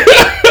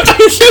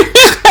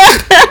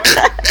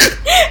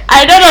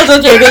 I don't know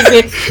what you're going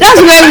to say.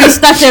 That's where we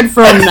started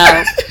from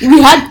now.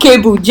 We had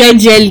cable,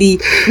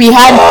 JJL, we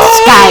had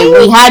Sky,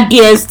 we had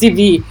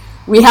DSTV,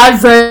 we had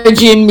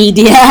Virgin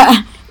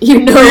Media. You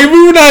know,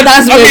 Even that,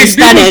 that's where we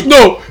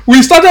started.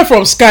 We started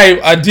from Sky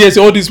and DS,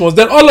 all these ones.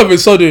 Then all of a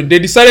sudden, they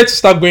decided to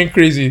start going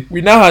crazy.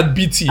 We now had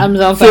BT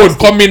Amazon phone Fire Stick.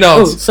 coming out.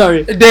 Oh,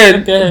 sorry.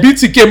 Then Okay.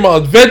 BT came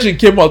out, Virgin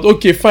came out.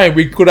 Okay, fine,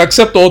 we could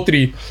accept all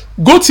three.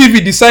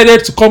 GoTV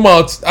decided to come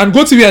out, and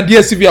GoTV and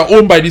DSTV are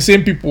owned by the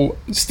same people.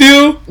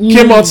 Still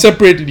came out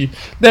separately.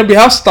 Then we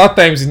have Star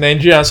Times in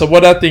Nigeria and some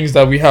other things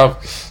that we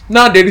have.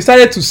 Now they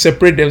decided to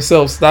separate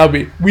themselves that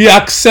way. We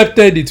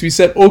accepted it. We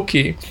said,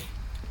 okay,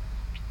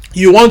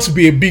 you want to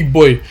be a big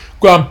boy,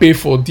 go and pay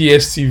for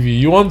DSTV.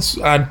 You want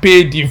to, and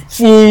pay the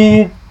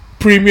full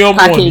premium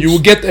one, Package. you will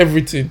get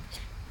everything.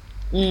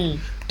 Mm.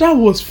 That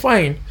was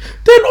fine.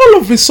 Then all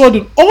of a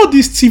sudden, all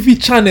these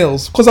TV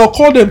channels, because I'll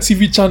call them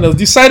TV channels,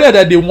 decided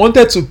that they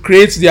wanted to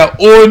create their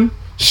own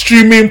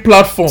streaming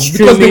platform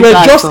because they Streaming were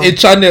platform. just a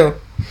channel.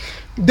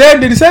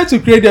 Then they decided to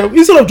create their,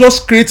 instead of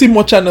just creating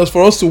more channels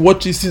for us to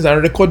watch these things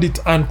and record it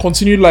and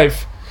continue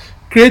life,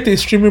 create a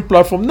streaming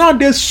platform. Now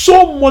there's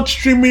so much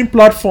streaming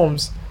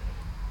platforms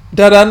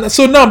that are,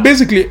 so now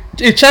basically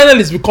a channel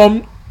has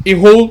become a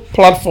whole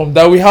platform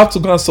that we have to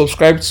go and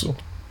subscribe to.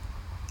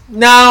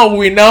 Now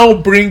we now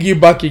bring you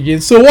back again.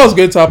 So what's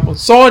going to happen?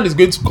 Someone is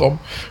going to come,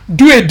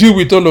 do a deal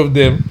with all of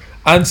them,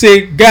 and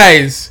say,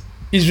 guys,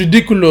 it's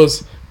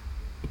ridiculous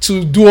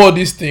to do all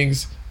these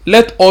things.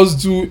 Let us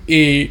do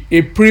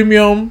a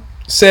premium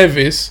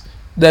service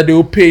that they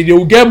will pay. They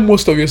will get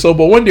most of your stuff,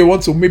 but when they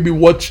want to maybe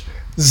watch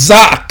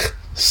Zack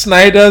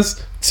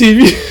Snyder's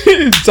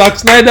TV, Zack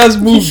Snyder's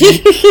movie,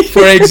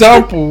 for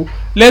example,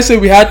 let's say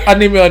we had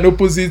Anime and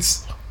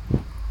Opposites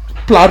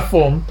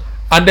platform,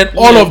 and then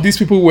all of these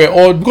people were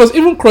all, because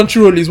even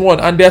Crunchyroll is one,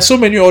 and there are so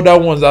many other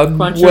ones as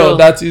well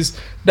Crunchyroll.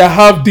 that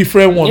have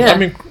different ones. Yeah. I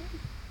mean,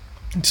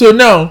 so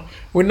now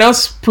we now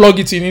plug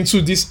it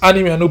into this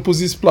Anime and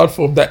Opposites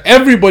platform that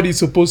everybody is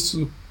supposed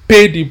to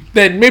pay the.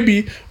 Then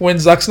maybe when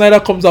Zack Snyder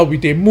comes out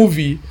with a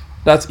movie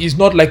that is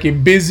not like a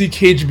basic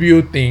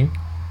HBO thing,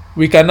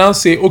 we can now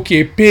say,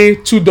 okay, pay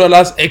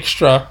 $2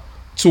 extra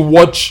to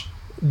watch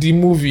the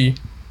movie,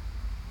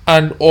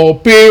 and or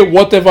pay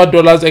whatever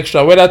dollars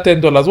extra, whether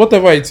 $10,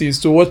 whatever it is,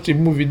 to watch the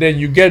movie. Then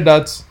you get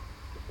that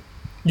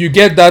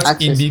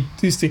Access. in the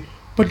this thing.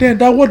 But then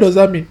that, what does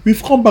that mean?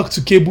 We've come back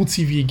to cable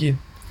TV again.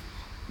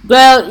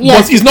 Well,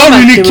 yes, But it's not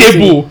really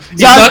cable. TV.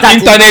 It's Just not that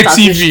internet as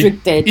TV.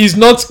 restricted. It's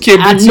not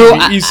cable And TV.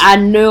 no, It's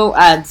and no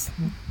ads.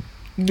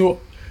 no.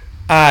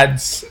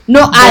 ads.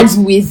 No ads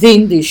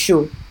within the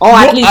show, or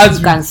at least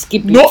you can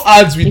skip it. No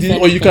ads within,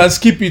 or you can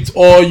skip it,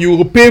 or you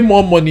will pay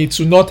more money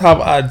to not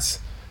have ads.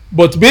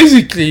 But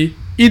basically,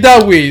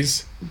 either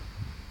ways,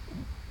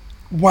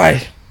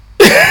 why?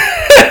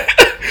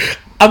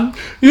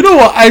 You know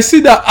what? I see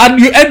that,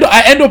 and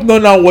I end up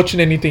not now watching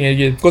anything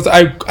again because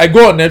I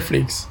go on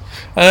Netflix,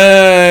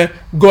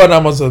 go on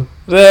Amazon,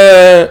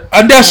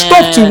 and there's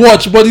stuff to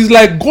watch, but it's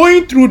like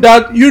going through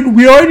that.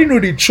 We already know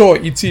the chore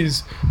it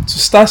is to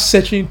start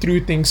searching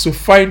through things to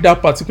find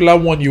that particular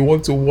one you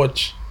want to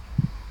watch,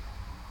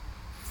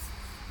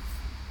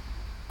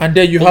 and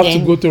then you have to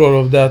go through all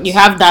of that. You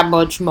have that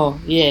much more.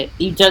 Yeah,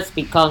 it just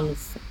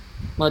becomes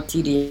more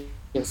tedious.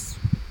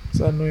 It's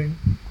annoying.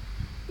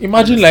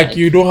 Imagine like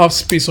you don't have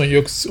space on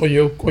your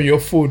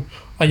phone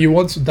and you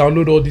want to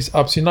download all these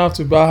apps. You now have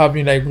to be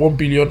having like 1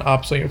 billion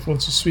apps on your phone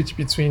to switch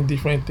between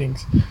different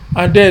things.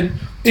 And then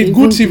a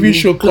good TV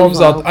show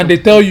comes out and they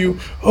tell you,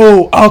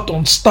 oh, out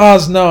on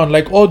Stars now,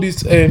 like all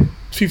these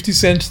 50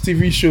 Cent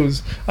TV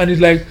shows, and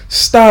it's like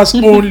Stars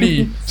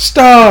only,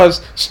 Stars.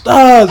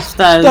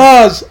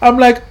 I'm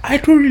like, I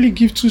don't really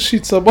give two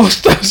shits about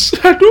Stars.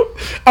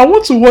 I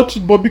want to watch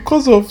it, but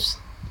because of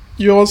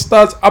your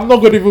Stars, I'm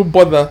not gonna even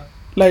bother.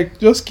 Like,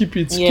 just keep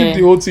it. Yeah. Keep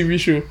the whole TV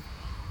show.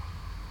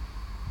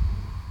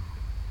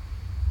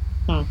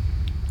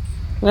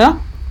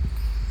 Well,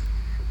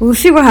 we'll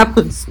see what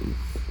happens.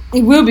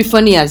 It will be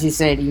funny, as you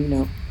said.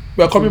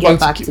 We're coming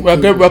back.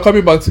 We're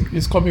coming back.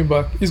 It's coming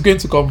back. It's going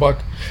to come back.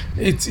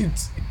 It's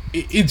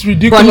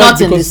ridiculous. But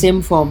not in the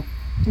same form.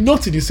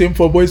 Not in the same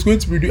form, but it's going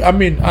to be. I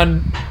mean,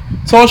 and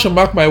someone should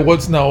mark my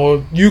words now,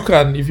 or you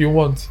can if you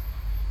want.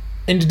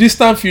 In the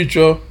distant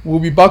future, we'll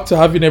be back to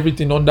having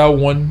everything under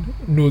one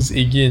nose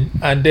again,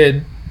 and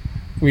then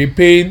we're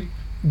paying.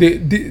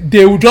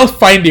 They will just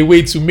find a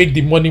way to make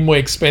the money more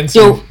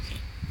expensive,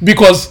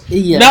 because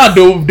now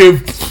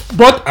they've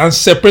brought and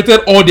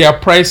separated all their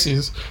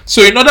prices.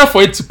 So in order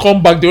for it to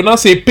come back, they will now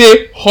say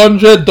pay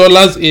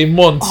 $100 a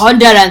month,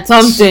 100 and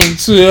something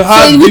to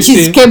have which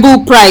is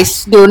cable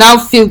price. They will now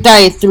filter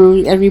it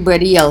through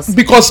everybody else,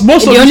 because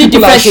most of the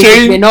people are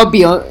sharing. May not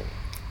be on.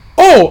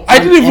 Oh, I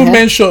didn't even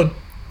mention.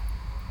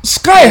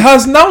 Sky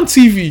has Now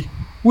TV,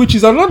 which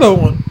is another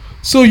one.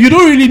 So you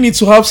don't really need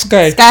to have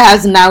Sky. Sky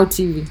has Now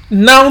TV.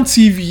 Now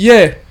TV,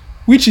 yeah,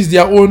 which is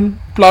their own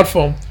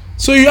platform.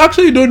 So you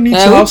actually don't need to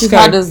have Sky.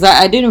 How does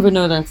that? I didn't even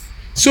know that.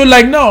 So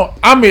like now,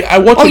 I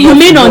watch. Oh, you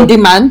mean on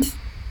demand?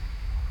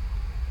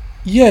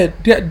 Yeah,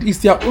 it's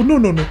their. Oh no,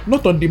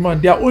 not on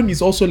demand. Their own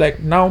is also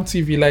like Now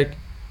TV. Like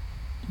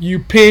you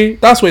pay.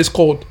 That's what it's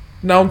called,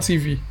 Now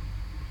TV.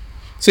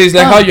 So it's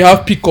like how you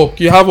have Peacock,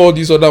 you have all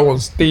these other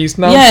ones. There is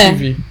Now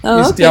TV.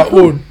 It's their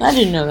own. I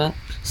didn't know that.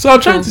 So I'm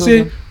trying to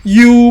say,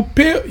 you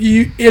pay.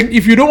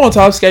 If you don't want to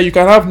have Sky, you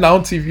can have Now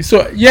TV.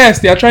 So yes,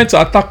 they are trying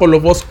to attack all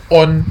of us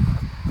on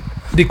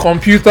the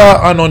computer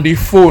and on the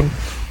phone,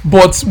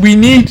 but we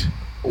need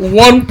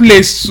one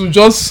place to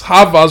just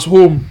have as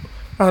home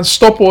and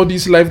stop all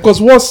this life. Because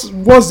what's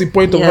the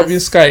point of having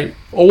Sky,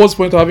 or what's the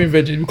point of having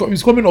Virgin? Because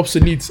it's becoming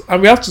obsolete, and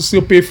we have to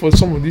still pay for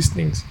some of these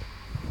things.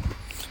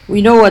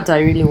 We know what I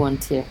really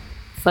want here.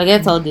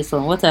 Forget all this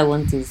one. What I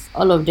want is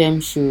all of them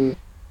should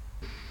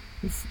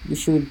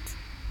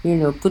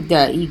put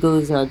their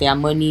egos or their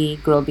money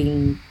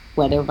grubbing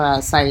whatever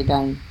aside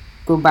and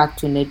go back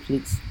to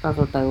Netflix. That's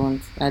what I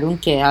want. I don't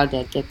care how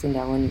they're getting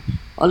their money.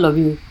 All of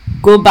you,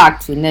 go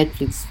back to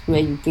Netflix, where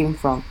you came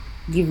from.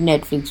 Give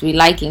Netflix. We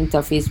like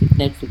interface with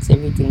Netflix,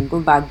 everything. Go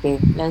back there.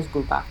 Let's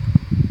go back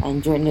and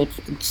enjoy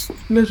Netflix.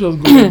 Let's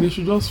just go. They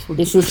should just forget.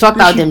 They should sort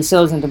out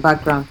themselves in the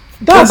background.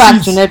 Go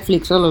back to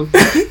Netflix, all of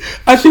them.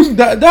 I think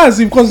that's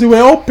it, because they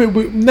were all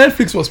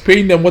Netflix was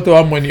paying them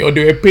whatever money, or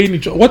they were paying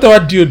each other,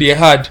 whatever deal they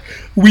had.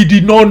 We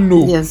did not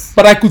know. Yes.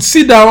 But I could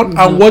sit down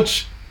and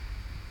watch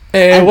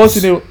and watch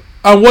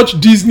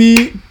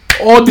Disney,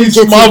 all these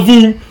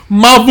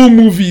Marvel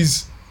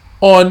movies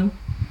on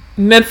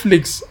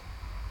Netflix.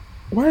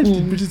 Why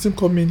did Bridgerton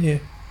come in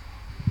here?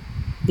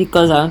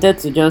 Because I wanted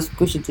to just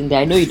push it in there.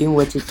 I know you didn't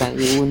watch it and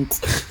you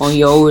won't on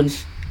your own.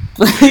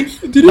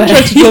 Did you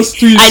try to just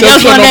do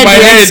Inception on my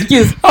head?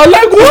 Excuse. I'm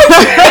like,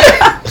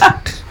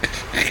 what?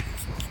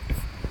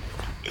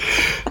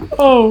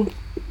 Oh.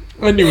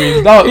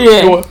 Anyways,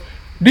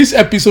 this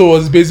episode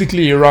was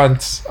basically a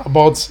rant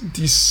about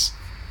this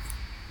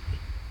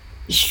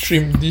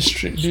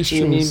shows.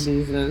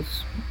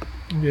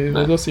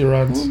 Yeah, just a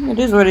rant. It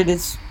is what it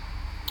is.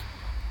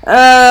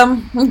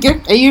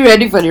 Okay. Are you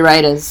ready for the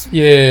writers?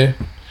 Yeah.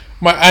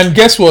 And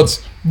guess what?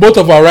 Both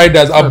of our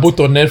writers are both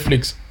on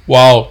Netflix.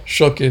 Wow,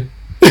 shocking.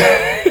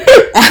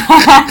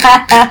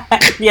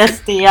 Yes,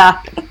 they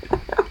are.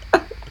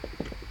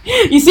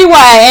 You see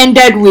why I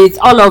ended with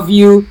all of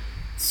you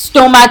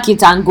stomach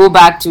it and go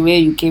back to where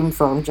you came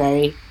from,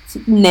 Jerry.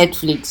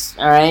 Netflix,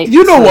 all right?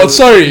 You know what?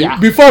 Sorry. Yeah.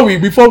 Before we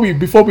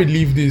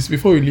leave this.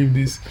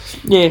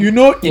 Yeah. You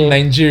know, in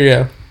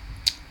Nigeria,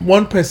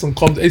 one person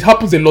comes. It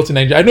happens a lot in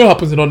Nigeria. I know it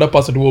happens in other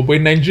parts of the world, but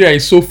in Nigeria,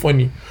 it's so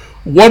funny.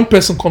 One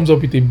person comes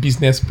up with a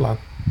business plan.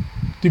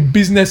 the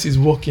business is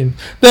working.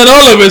 Then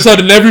all of a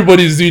sudden,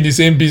 everybody's doing the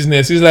same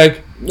business. It's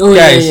like,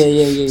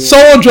 guys,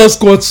 someone just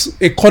got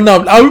a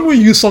corner. I'll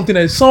even use something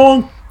like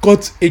someone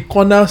got a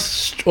corner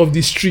of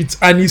the street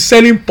and he's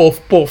selling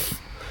puff puff.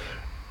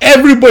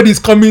 Everybody's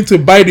coming to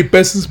buy the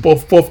person's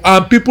puff puff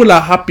and people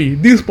are happy.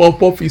 This puff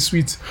puff is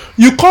sweet.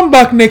 You come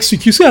back next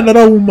week, you see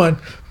another woman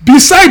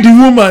beside the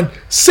woman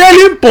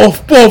selling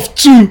puff puff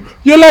too.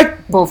 You're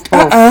like, Puff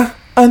puff.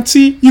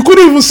 auntie, you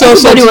couldn't even sell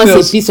Everybody something wants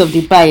else. a piece of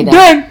the pie.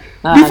 Then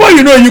before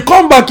you know, you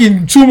come back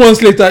in 2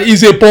 months later,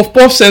 is a puff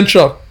puff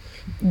central.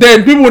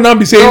 Then people will now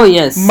be saying, oh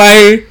yes,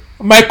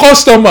 my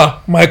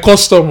customer, my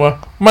customer,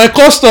 my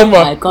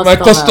customer, my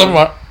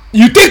customer.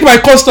 You take my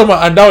customer,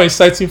 and now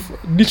it's exciting.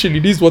 Literally,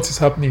 this is what is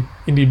happening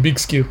in the big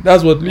scale.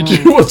 That's what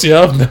literally what you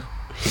have now.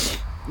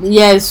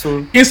 yes.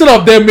 So. Instead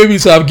of them maybe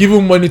to have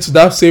given money to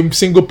that same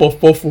single puff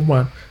puff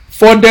woman,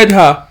 funded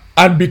her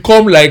and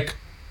become like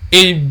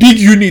a big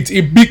unit,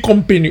 a big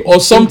company or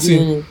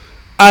something,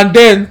 and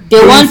then they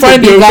will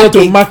find a way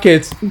to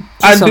market.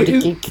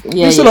 And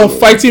instead of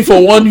fighting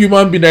for one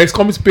human being that is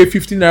coming to pay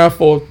 15 naira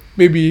for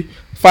maybe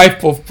 5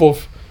 puff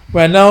puff.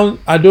 Right now,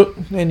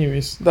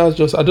 anyways, I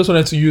just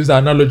wanted to use the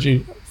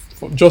analogy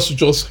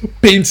just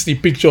paint the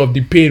picture of the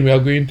pain we are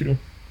going through.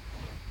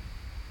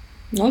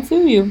 I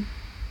feel you.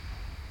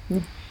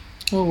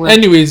 Oh, well.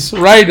 Anyways,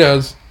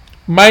 riders,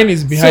 mine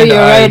is behind the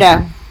eyes.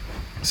 Rider.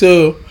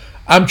 So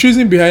I'm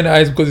choosing behind the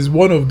eyes because it's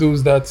one of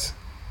those that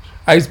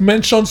I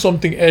mentioned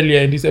something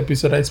earlier in this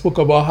episode. I spoke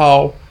about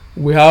how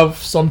we have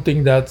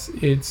something that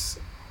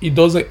it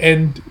doesn't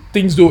end,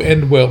 things don't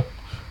end well.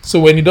 So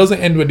when it doesn't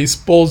end well, it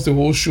spoils the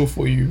whole show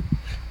for you.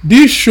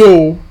 This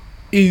show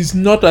is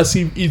not as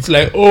if it's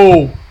like,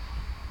 oh,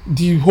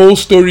 the whole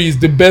story is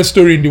the best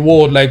story in the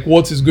world, like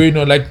what is going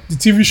on. Like the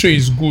TV show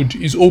is good,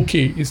 it's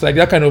okay, it's like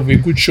that kind of a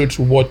good show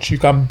to watch. You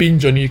can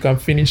binge on it, you can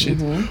finish it.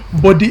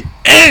 But the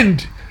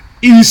end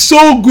is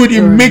so good,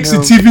 it makes the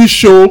TV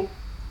show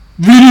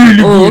really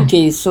good.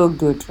 Okay, so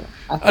good.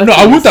 No,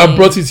 I wouldn't have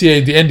brought it here.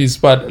 The end is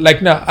bad.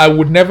 Like now, I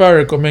would never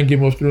recommend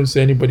Game of Thrones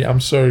to anybody. I'm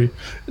sorry.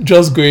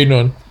 Just going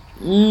on.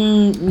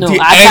 No,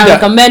 I can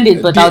recommend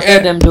it, but I'll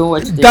tell them don't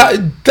watch it.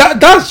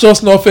 That's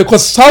just not fair.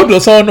 Because how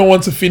does someone not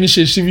want to finish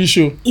a TV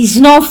show? It's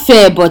not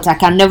fair, but I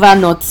can never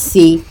not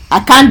say I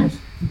can't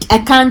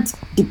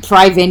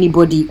deprive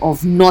anybody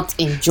of not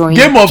enjoying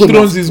Game of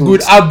Thrones is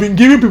good. I've been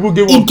giving people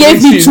Game of Thrones. It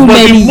gave me too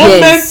many years. But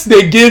the moment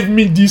they gave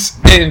me this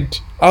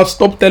end, I'll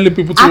stop telling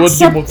people to watch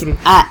Game of Thrones.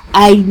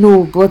 I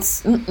know, but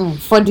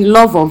for the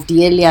love of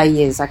the earlier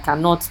years, I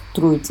cannot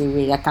throw it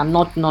away. I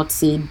cannot not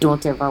say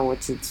don't ever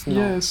watch it.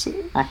 No, yes,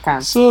 I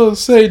can't. So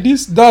say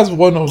that's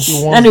one of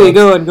the ones. Anyway,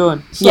 go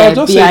on. So I'll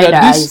just say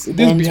that this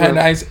behind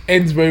the eyes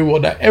ends very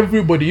well. That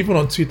everybody, even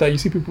on Twitter, you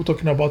see people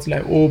talking about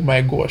like, oh my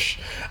gosh,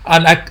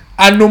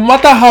 and no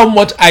matter how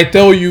much I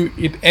tell you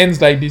it ends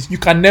like this, you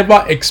can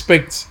never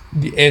expect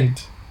the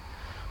end.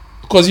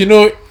 Because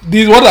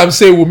this what I'm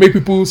saying will make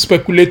people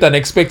speculate and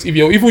expect. If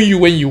even you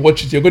when you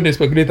watch it, you're going to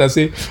speculate and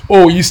say,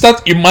 "Oh, you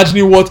start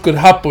imagining what could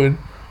happen,"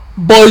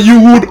 but you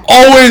would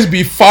always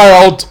be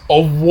far out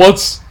of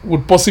what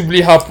would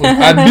possibly happen.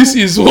 And this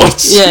is what,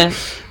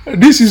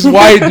 this is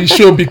why the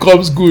show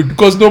becomes good.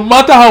 Because no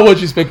matter how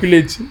much you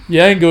speculate, you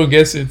ain't gonna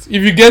guess it.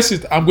 If you guess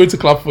it, I'm going to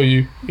clap for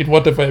you in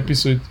whatever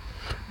episode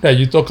that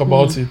you talk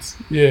about it.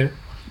 Yeah.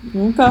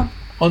 Okay.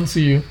 On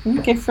to you.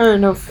 Okay, fair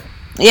enough.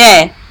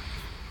 Yeah.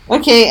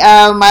 Okay,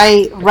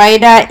 my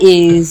rider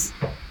is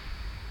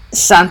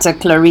Santa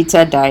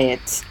Clarita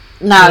Diet.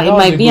 Now, it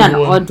might be an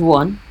odd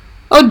one.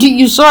 Oh,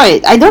 you saw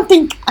it? I don't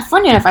think...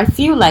 Funny enough, I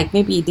feel like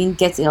maybe it didn't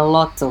get a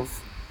lot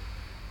of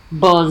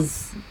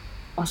buzz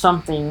or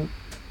something.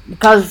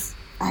 Because,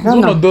 I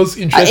don't know. One of those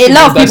interesting a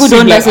lot of people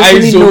don't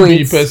necessarily know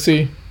it. Per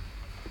se.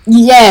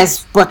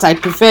 Yes, but I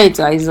prefer it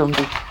to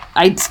iZombie.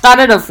 I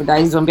started off with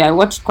iZombie. I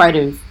watched quite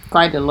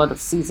a lot of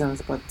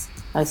seasons, but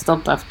I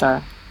stopped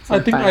after... I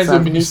think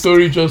iZombie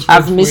story just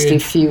I've missed a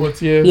few. But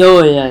yeah.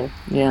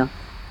 Yeah.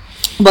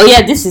 But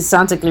yeah, this is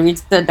Santa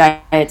Clarita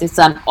Diet. It's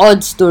an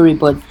odd story,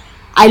 but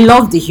I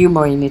love the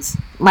humor in it.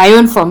 My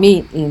own for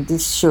me in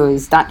this show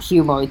is that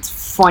humor. It's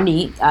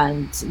funny,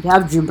 and you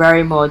have Drew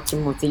Barrymore,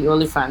 Timothy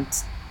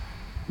Olyphant.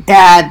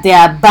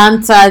 Their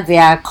banter,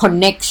 their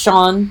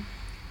connection,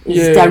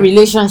 their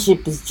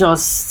relationship is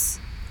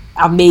just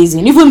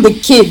amazing. Even the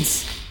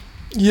kids.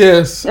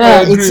 Yes,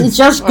 it's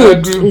just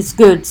good. It's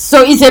good.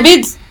 So it's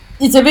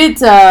a bit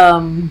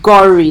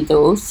gory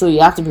though, so you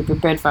have to be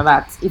prepared for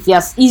that. If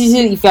you're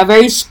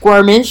very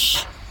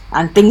squirmish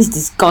and things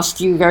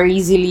disgust you very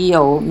easily,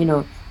 or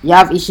you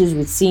have issues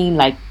with seeing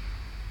like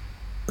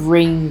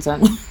brains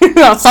and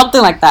or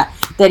something like that,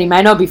 then it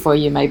might not be for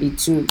you. It might be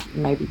too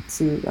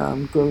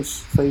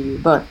gross for you.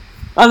 But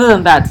other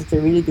than that, it's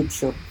a really good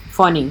show,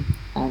 funny,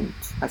 and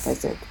like I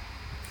said,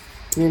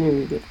 really,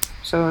 really good.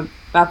 So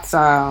that's those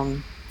are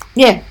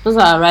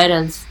our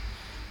writers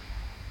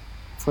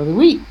for the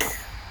week.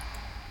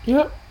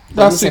 Yeah,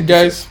 that's it,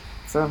 guys.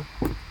 So,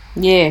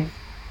 yeah.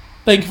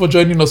 Thank you for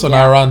joining us on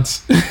our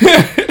rant.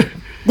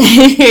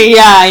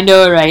 Yeah, I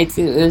know, right?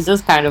 It was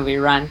just kind of a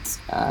rant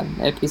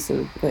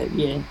episode, but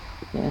yeah.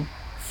 Yeah.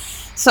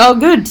 So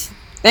good.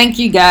 Thank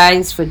you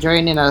guys for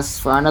joining us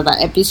for another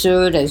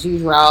episode. As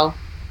usual,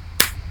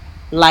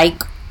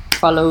 like,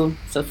 follow,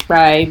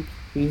 subscribe,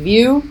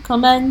 review,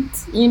 comment,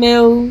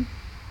 email,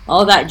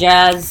 all that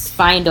jazz.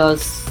 Find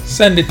us.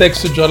 Send the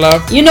text to Jola.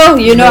 You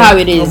know how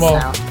it is normal.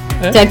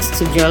 now. Text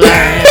to Jola.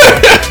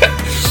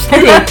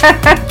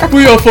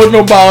 Put your phone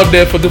number out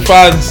there for the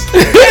fans.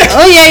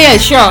 Oh yeah,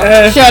 sure.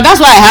 Sure. That's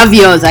why I have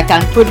yours. I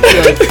can put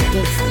yours.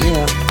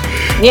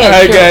 Yeah.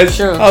 Alright, sure, guys.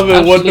 sure. Have a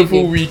Absolutely.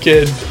 wonderful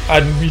weekend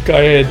and week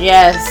ahead.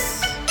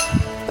 Yes.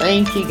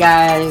 Thank you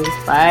guys.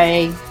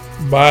 Bye.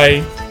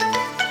 Bye.